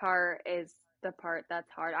revisions part is the part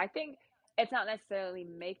that's hard. I think it's not necessarily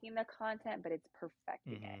making the content, but it's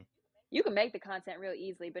perfecting it. you can make the content real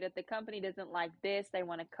easily, but if the company doesn't like this, they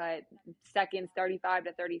want to cut seconds 35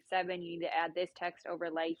 to 37. You need to add this text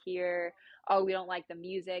overlay here. Oh, we don't like the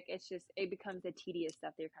music. It's just, it becomes a tedious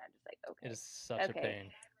stuff. They're kind of just like, okay. It is such a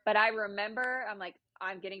pain. But I remember, I'm like,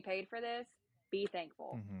 I'm getting paid for this. Be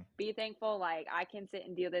thankful. Be thankful. Like, I can sit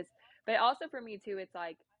and do this. But also for me too, it's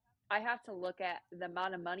like, I have to look at the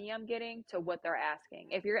amount of money I'm getting to what they're asking.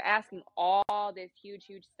 If you're asking all this huge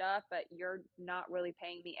stuff, but you're not really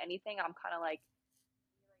paying me anything, I'm kind of like,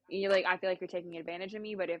 I feel like you're taking advantage of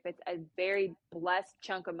me. But if it's a very blessed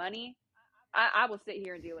chunk of money, I will sit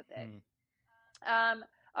here and deal with it.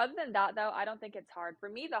 Other than that, though, I don't think it's hard. For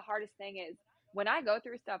me, the hardest thing is when I go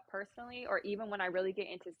through stuff personally, or even when I really get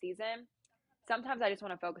into season, sometimes I just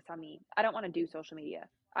want to focus on me. I don't want to do social media.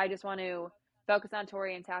 I just want to focus on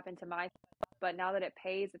Tori and tap into myself. But now that it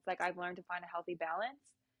pays, it's like I've learned to find a healthy balance.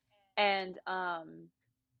 And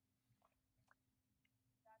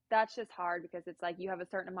that's just hard because it's like you have a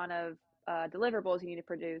certain amount of deliverables you need to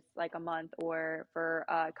produce, like a month or for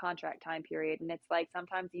a contract time period. And it's like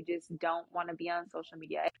sometimes you just don't want to be on social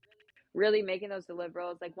media. Really making those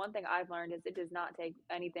deliverables, like one thing I've learned is it does not take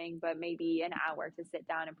anything but maybe an hour to sit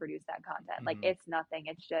down and produce that content. Like it's nothing.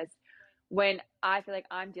 It's just when I feel like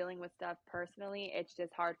I'm dealing with stuff personally, it's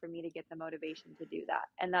just hard for me to get the motivation to do that.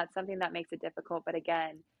 And that's something that makes it difficult. But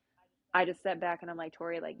again, I just step back and I'm like,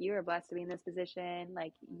 Tori, like you are blessed to be in this position.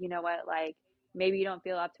 Like, you know what, like maybe you don't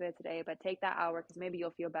feel up to it today, but take that hour because maybe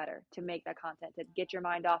you'll feel better to make that content, to get your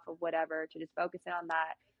mind off of whatever, to just focus in on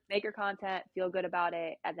that, make your content, feel good about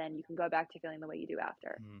it, and then you can go back to feeling the way you do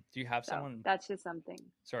after. Do you have someone? That's just something.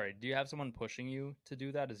 Sorry, do you have someone pushing you to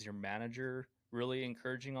do that? Is your manager really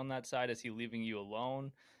encouraging on that side? Is he leaving you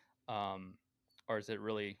alone? Or is it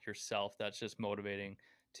really yourself that's just motivating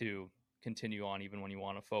to continue on even when you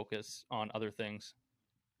want to focus on other things?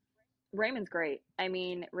 Raymond's great. I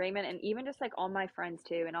mean, Raymond, and even just like all my friends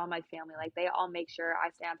too, and all my family, like they all make sure I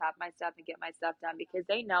stay on top of my stuff and get my stuff done because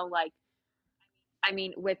they know, like, I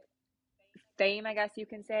mean, with fame, I guess you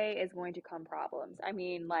can say, is going to come problems. I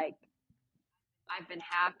mean, like, I've been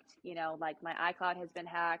hacked, you know, like my iCloud has been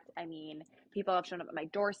hacked. I mean, people have shown up at my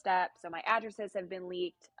doorstep, so my addresses have been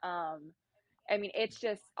leaked. I mean, it's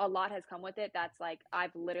just a lot has come with it. That's like,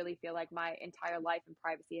 I've literally feel like my entire life and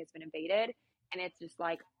privacy has been invaded. And it's just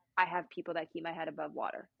like, I have people that keep my head above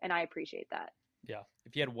water, and I appreciate that. Yeah.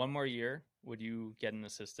 If you had one more year, would you get an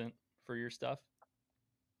assistant for your stuff?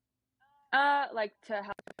 Like to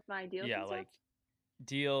help with my deals. Yeah, like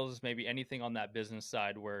deals, maybe anything on that business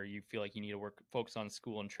side where you feel like you need to focus on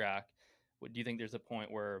school and track. Do you think there's a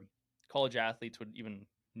point where college athletes would even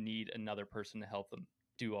need another person to help them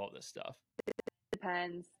do all this stuff? It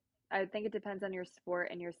depends. I think it depends on your sport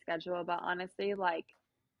and your schedule, but honestly, like,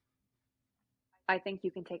 I think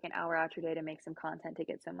you can take an hour out your day to make some content to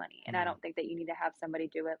get some money. And I don't think that you need to have somebody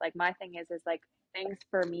do it. Like my thing is like things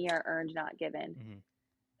for me are earned, not given.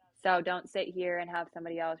 So don't sit here and have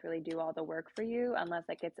somebody else really do all the work for you unless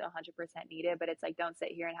like it's 100% needed. But it's like, don't sit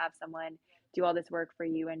here and have someone do all this work for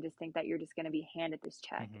you and just think that you're just going to be handed this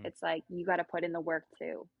check. It's like, you got to put in the work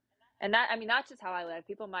too. And that, I mean, that's just how I live.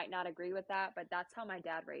 People might not agree with that, but that's how my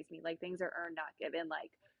dad raised me. Like things are earned, not given.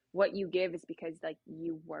 Like what you give is because like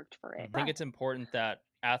you worked for it. I think it's important that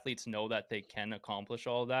athletes know that they can accomplish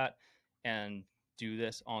all of that and do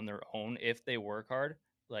this on their own if they work hard.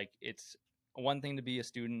 Like it's one thing to be a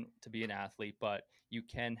student, to be an athlete, but you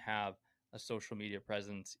can have a social media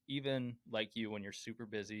presence, even like you, when you're super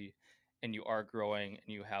busy and you are growing and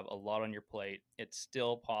you have a lot on your plate. It's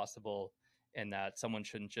still possible, and that someone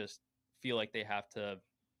shouldn't just feel like they have to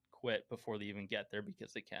quit before they even get there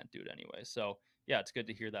because they can't do it anyway. So yeah, it's good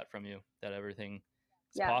to hear that from you, that everything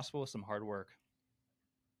is possible with some hard work.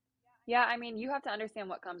 Yeah, I mean, you have to understand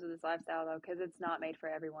what comes with this lifestyle, though, because it's not made for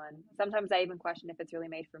everyone. Sometimes I even question if it's really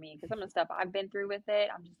made for me, because some of the stuff I've been through with it,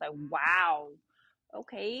 I'm just like, wow,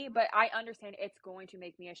 okay. But I understand it's going to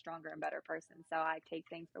make me a stronger and better person. So I take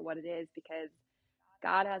things for what it is, because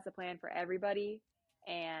God has a plan for everybody,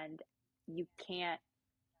 and you can't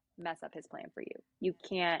mess up his plan for you. You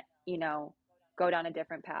can't, you know, go down a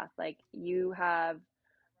different path. Like, you have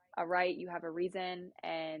a right, you have a reason,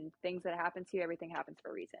 and things that happen to you, everything happens for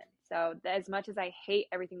a reason. So as much as I hate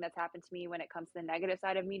everything that's happened to me when it comes to the negative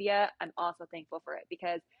side of media, I'm also thankful for it,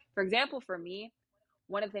 because, for example, for me,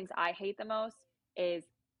 one of the things I hate the most is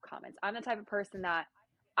comments. I'm the type of person that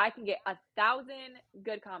I can get 1,000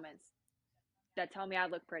 good comments that tell me I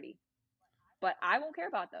look pretty, but I won't care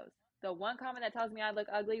about those. The one comment that tells me I look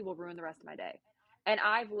ugly will ruin the rest of my day. And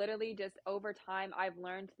I've literally just over time, I've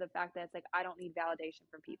learned the fact that it's like, I don't need validation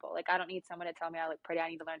from people. Like, I don't need someone to tell me I look pretty. I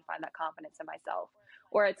need to learn to find that confidence in myself.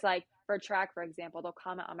 Or it's like for track, for example, they'll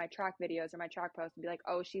comment on my track videos or my track posts and be like,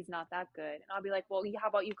 oh, she's not that good. And I'll be like, well, how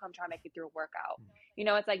about you come try and make it through a workout? You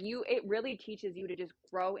know, it's like it really teaches you to just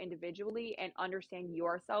grow individually and understand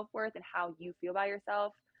your self-worth and how you feel about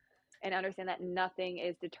yourself, and understand that nothing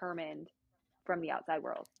is determined from the outside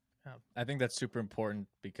world. Yeah. I think that's super important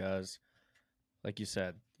because, like you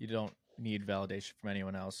said, you don't need validation from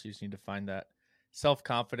anyone else. You just need to find that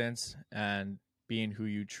self-confidence and being who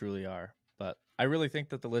you truly are. But I really think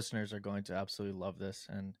that the listeners are going to absolutely love this.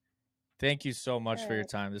 And thank you so much for your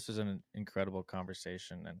time. This was an incredible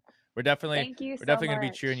conversation. And we're definitely Thank you we're so definitely going to be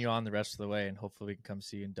much. cheering you on the rest of the way. And hopefully we can come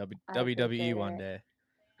see you in I WWE appreciate one it. day.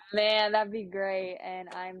 Man, that'd be great. And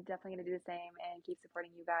I'm definitely going to do the same and keep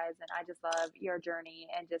supporting you guys. And I just love your journey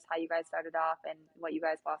and just how you guys started off and what you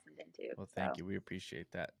guys blossomed into. Well, thank you. We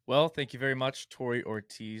appreciate that. Well, thank you very much, Tori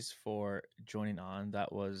Ortiz, for joining on.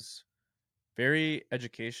 That was very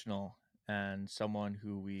educational and someone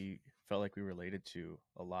who we felt like we related to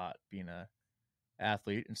a lot, being a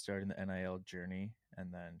athlete and starting the NIL journey.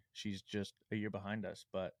 And then she's just a year behind us,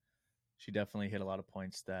 but she definitely hit a lot of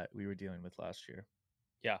points that we were dealing with last year.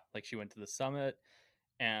 Yeah, like she went to the summit,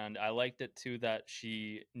 and I liked it too that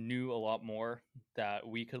she knew a lot more that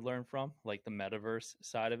we could learn from, like the metaverse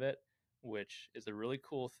side of it, which is a really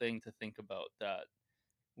cool thing to think about, that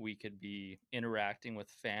we could be interacting with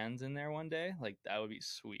fans in there one day. Like that would be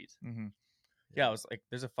sweet. Mm-hmm. Yeah, I was like,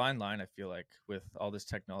 there's a fine line, I feel like, with all this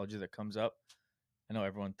technology that comes up. I know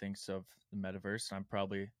everyone thinks of the metaverse, and I'm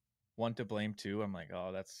probably one to blame too. I'm like,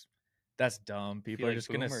 oh, that's dumb. People are like just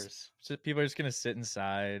boomers. gonna sit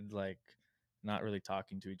inside, like not really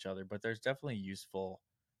talking to each other. But there's definitely useful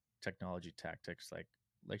technology tactics,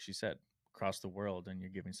 like she said, across the world, and you're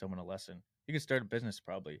giving someone a lesson. You can start a business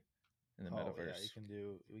probably in the metaverse.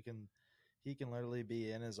 Yeah, he can literally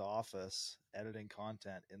be in his office editing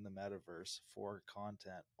content in the metaverse for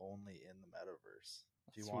content only in the metaverse.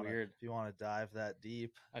 If you want to dive that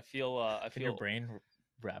deep, I feel Can your brain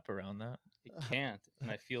wrap around that? it can't, and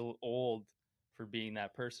I feel old for being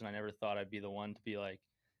that person. I never thought I'd be the one to be like,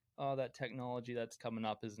 oh, that technology that's coming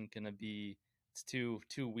up isn't going to be, it's too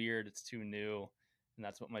weird, it's too new. And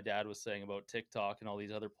that's what my dad was saying about TikTok and all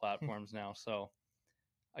these other platforms now. So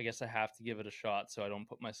I guess I have to give it a shot so I don't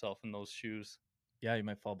put myself in those shoes. Yeah, you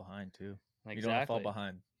might fall behind too. Exactly. You don't want to fall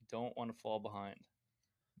behind. You don't want to fall behind.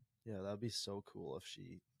 yeah, that'd be so cool if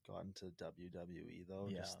she got into WWE though.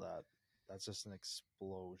 Yeah. Just that's just an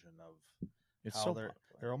explosion of It's how so they're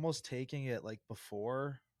popular. they're almost taking it like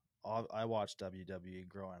before. I watched WWE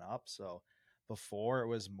growing up, so before it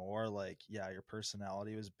was more like, yeah, your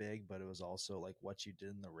personality was big, but it was also like what you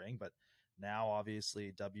did in the ring. But now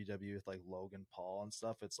obviously WWE with like Logan Paul and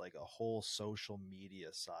stuff, it's like a whole social media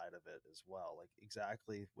side of it as well, like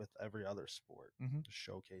exactly with every other sport. Mhm. Just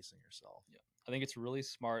showcasing yourself. Yeah. I think it's really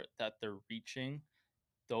smart that they're reaching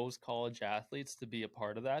those college athletes to be a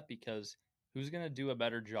part of that, because who's going to do a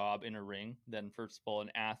better job in a ring than, first of all,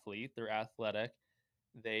 an athlete? They're athletic.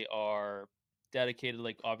 They are dedicated,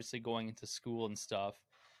 like obviously going into school and stuff.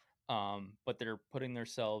 But they're putting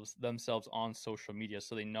themselves on social media,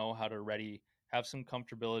 so they know how to have some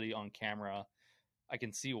comfortability on camera. I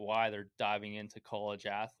can see why they're diving into college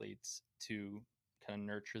athletes to kind of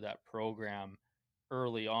nurture that program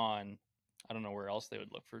early on. I don't know where else they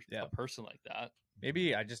would look for a person like that.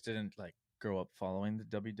 Maybe I just didn't like grow up following the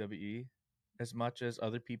WWE as much as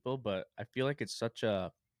other people, but I feel like it's such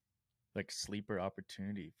a like sleeper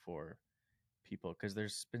opportunity for people because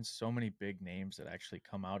there's been so many big names that actually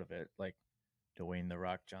come out of it, like Dwayne "The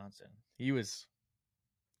Rock" Johnson. He was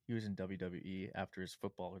in WWE after his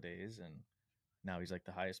football days, and now he's like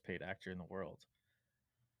the highest paid actor in the world.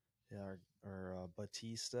 Yeah, or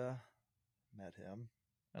Batista, met him.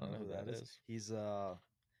 I don't know who that is.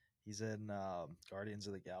 He's in Guardians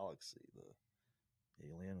of the Galaxy,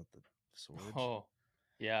 the alien with the sword. Oh,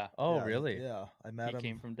 yeah. Oh, yeah, really? Yeah, I met He him.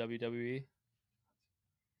 came from WWE.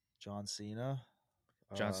 John Cena.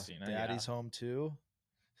 John Cena, Daddy's Home too.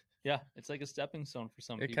 Yeah, it's like a stepping stone for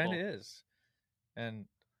some It people. kind of is. And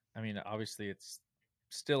I mean, obviously it's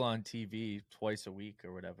still on TV twice a week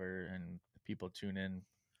or whatever, and people tune in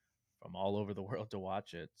from all over the world to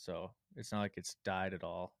watch it. So it's not like it's died at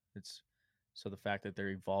all. So the fact that they're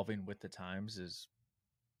evolving with the times is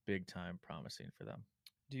big time promising for them.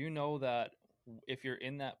 Do you know that if you're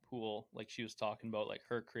in that pool, like she was talking about, like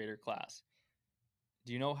her creator class,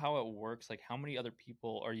 do you know how it works? Like, how many other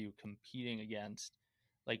people are you competing against?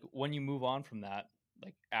 Like, when you move on from that,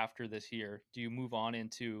 like after this year, do you move on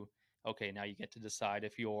into, okay, now you get to decide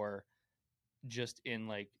if you're just in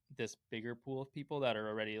like this bigger pool of people that are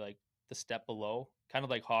already like the step below, kind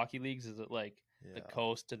of like hockey leagues. Is it like the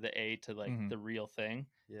coast to the A to like the real thing?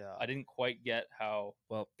 Yeah. I didn't quite get how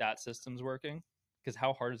that system's working, because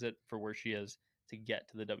how hard is it for where she is to get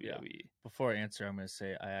to the WWE? Yeah. Before I answer, I'm going to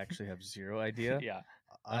say I actually have zero idea. Yeah.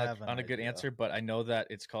 I have on a good answer, but I know that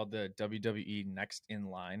it's called the WWE Next in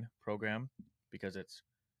Line program because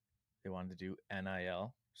they wanted to do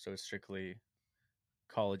NIL, so it's strictly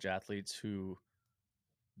college athletes who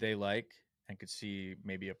they like and could see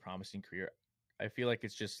maybe a promising career. I feel like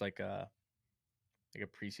it's just like a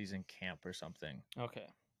preseason camp or something. Okay.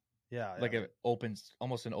 Yeah. Like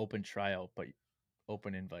almost an open tryout, but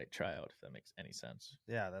open invite tryout, if that makes any sense.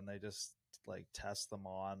 Yeah. Then they just like test them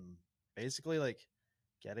on, basically like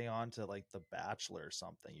getting on to like The Bachelor or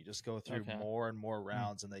something. You just go through more and more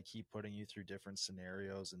rounds, and they keep putting you through different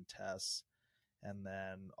scenarios and tests. And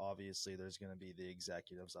then obviously there's going to be the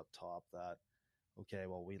executives up top that, okay,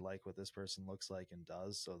 well, we like what this person looks like and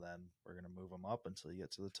does, so then we're going to move them up until you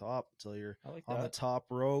get to the top, until you're on the top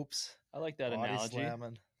ropes. I like that analogy.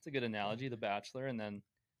 Slamming. It's a good analogy, The Bachelor, and then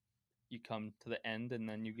you come to the end, and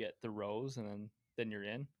then you get the rose, and then you're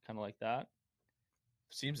in, kind of like that.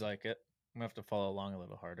 Seems like it. I'm going to have to follow along a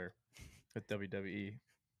little harder with WWE,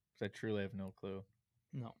 because I truly have no clue.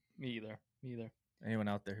 No, me either. Anyone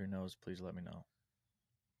out there who knows, please let me know.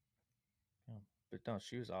 Yeah, but no,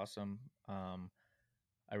 she was awesome.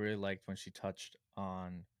 I really liked when she touched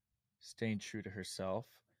on staying true to herself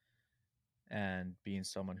and being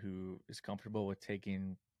someone who is comfortable with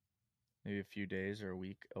taking maybe a few days or a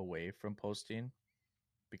week away from posting,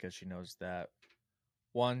 because she knows that,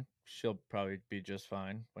 one, she'll probably be just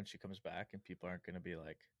fine when she comes back and people aren't going to be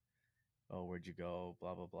like, oh, where'd you go?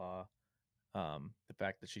 Blah, blah, blah. The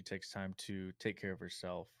fact that she takes time to take care of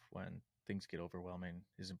herself when things get overwhelming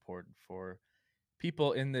is important for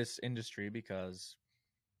people in this industry, because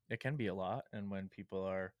it can be a lot. And when people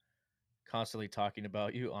are constantly talking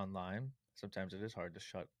about you online, sometimes it is hard to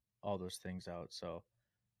shut all those things out. So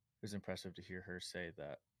it was impressive to hear her say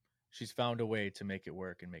that she's found a way to make it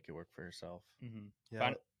work and make it work for herself. Mm-hmm.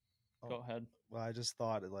 Yeah. Go ahead. Well, I just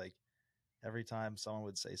thought like every time someone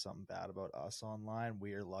would say something bad about us online,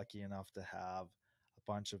 we are lucky enough to have a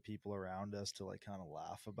bunch of people around us to like kind of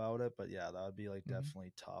laugh about it. But yeah, that would be like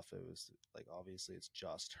definitely tough. It was like, obviously it's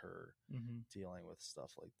just her dealing with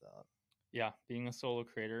stuff like that. Yeah, being a solo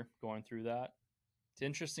creator, going through that, it's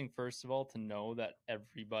interesting, first of all, to know that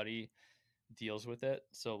everybody deals with it.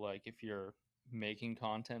 So like if you're making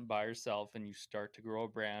content by yourself and you start to grow a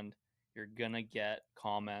brand, you're gonna get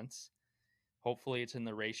comments. Hopefully it's in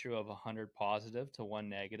the ratio of 100 positive to 1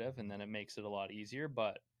 negative, and then it makes it a lot easier.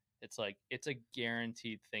 But it's like, it's a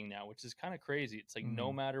guaranteed thing now, which is kind of crazy. It's like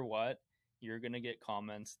no matter what, you're gonna get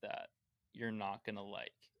comments that you're not gonna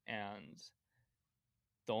like, and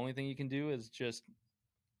the only thing you can do is just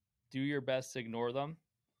do your best to ignore them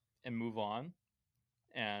and move on.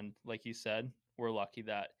 And like you said, we're lucky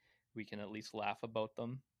that we can at least laugh about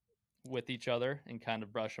them with each other and kind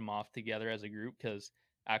of brush them off together as a group, because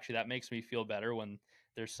actually that makes me feel better when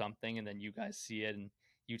there's something and then you guys see it and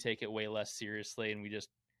you take it way less seriously and we just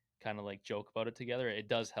kind of like joke about it together. It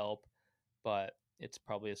does help, but it's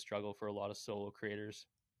probably a struggle for a lot of solo creators.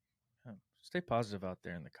 Stay positive out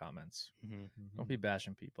there in the comments. Don't be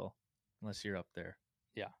bashing people unless you're up there.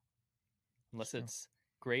 Yeah. Unless it's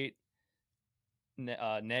great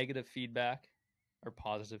negative feedback or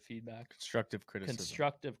positive feedback. Constructive criticism.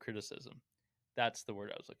 Constructive criticism. That's the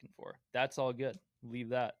word I was looking for. That's all good. Leave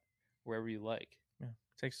that wherever you like. Yeah.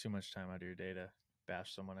 It takes too much time out of your day to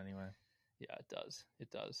bash someone anyway. Yeah, it does. It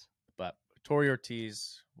does. But Tori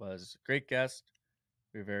Ortiz was a great guest.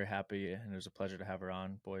 We were very happy, and it was a pleasure to have her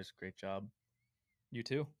on. Boys, great job. You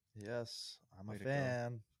too. Yes, I'm a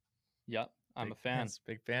fan. Yep, I'm a fan.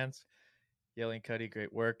 Big fans. Yelling Cuddy,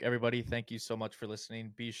 great work. Everybody, thank you so much for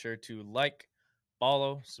listening. Be sure to like,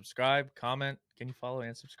 follow, subscribe, comment. Can you follow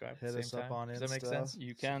and subscribe? Hit us up on Insta. Does that make sense?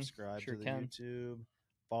 You can. Subscribe to the YouTube.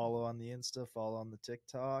 Follow on the Insta. Follow on the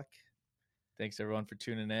TikTok. Thanks, everyone, for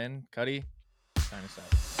tuning in. Cuddy, sign us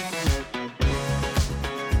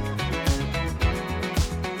out.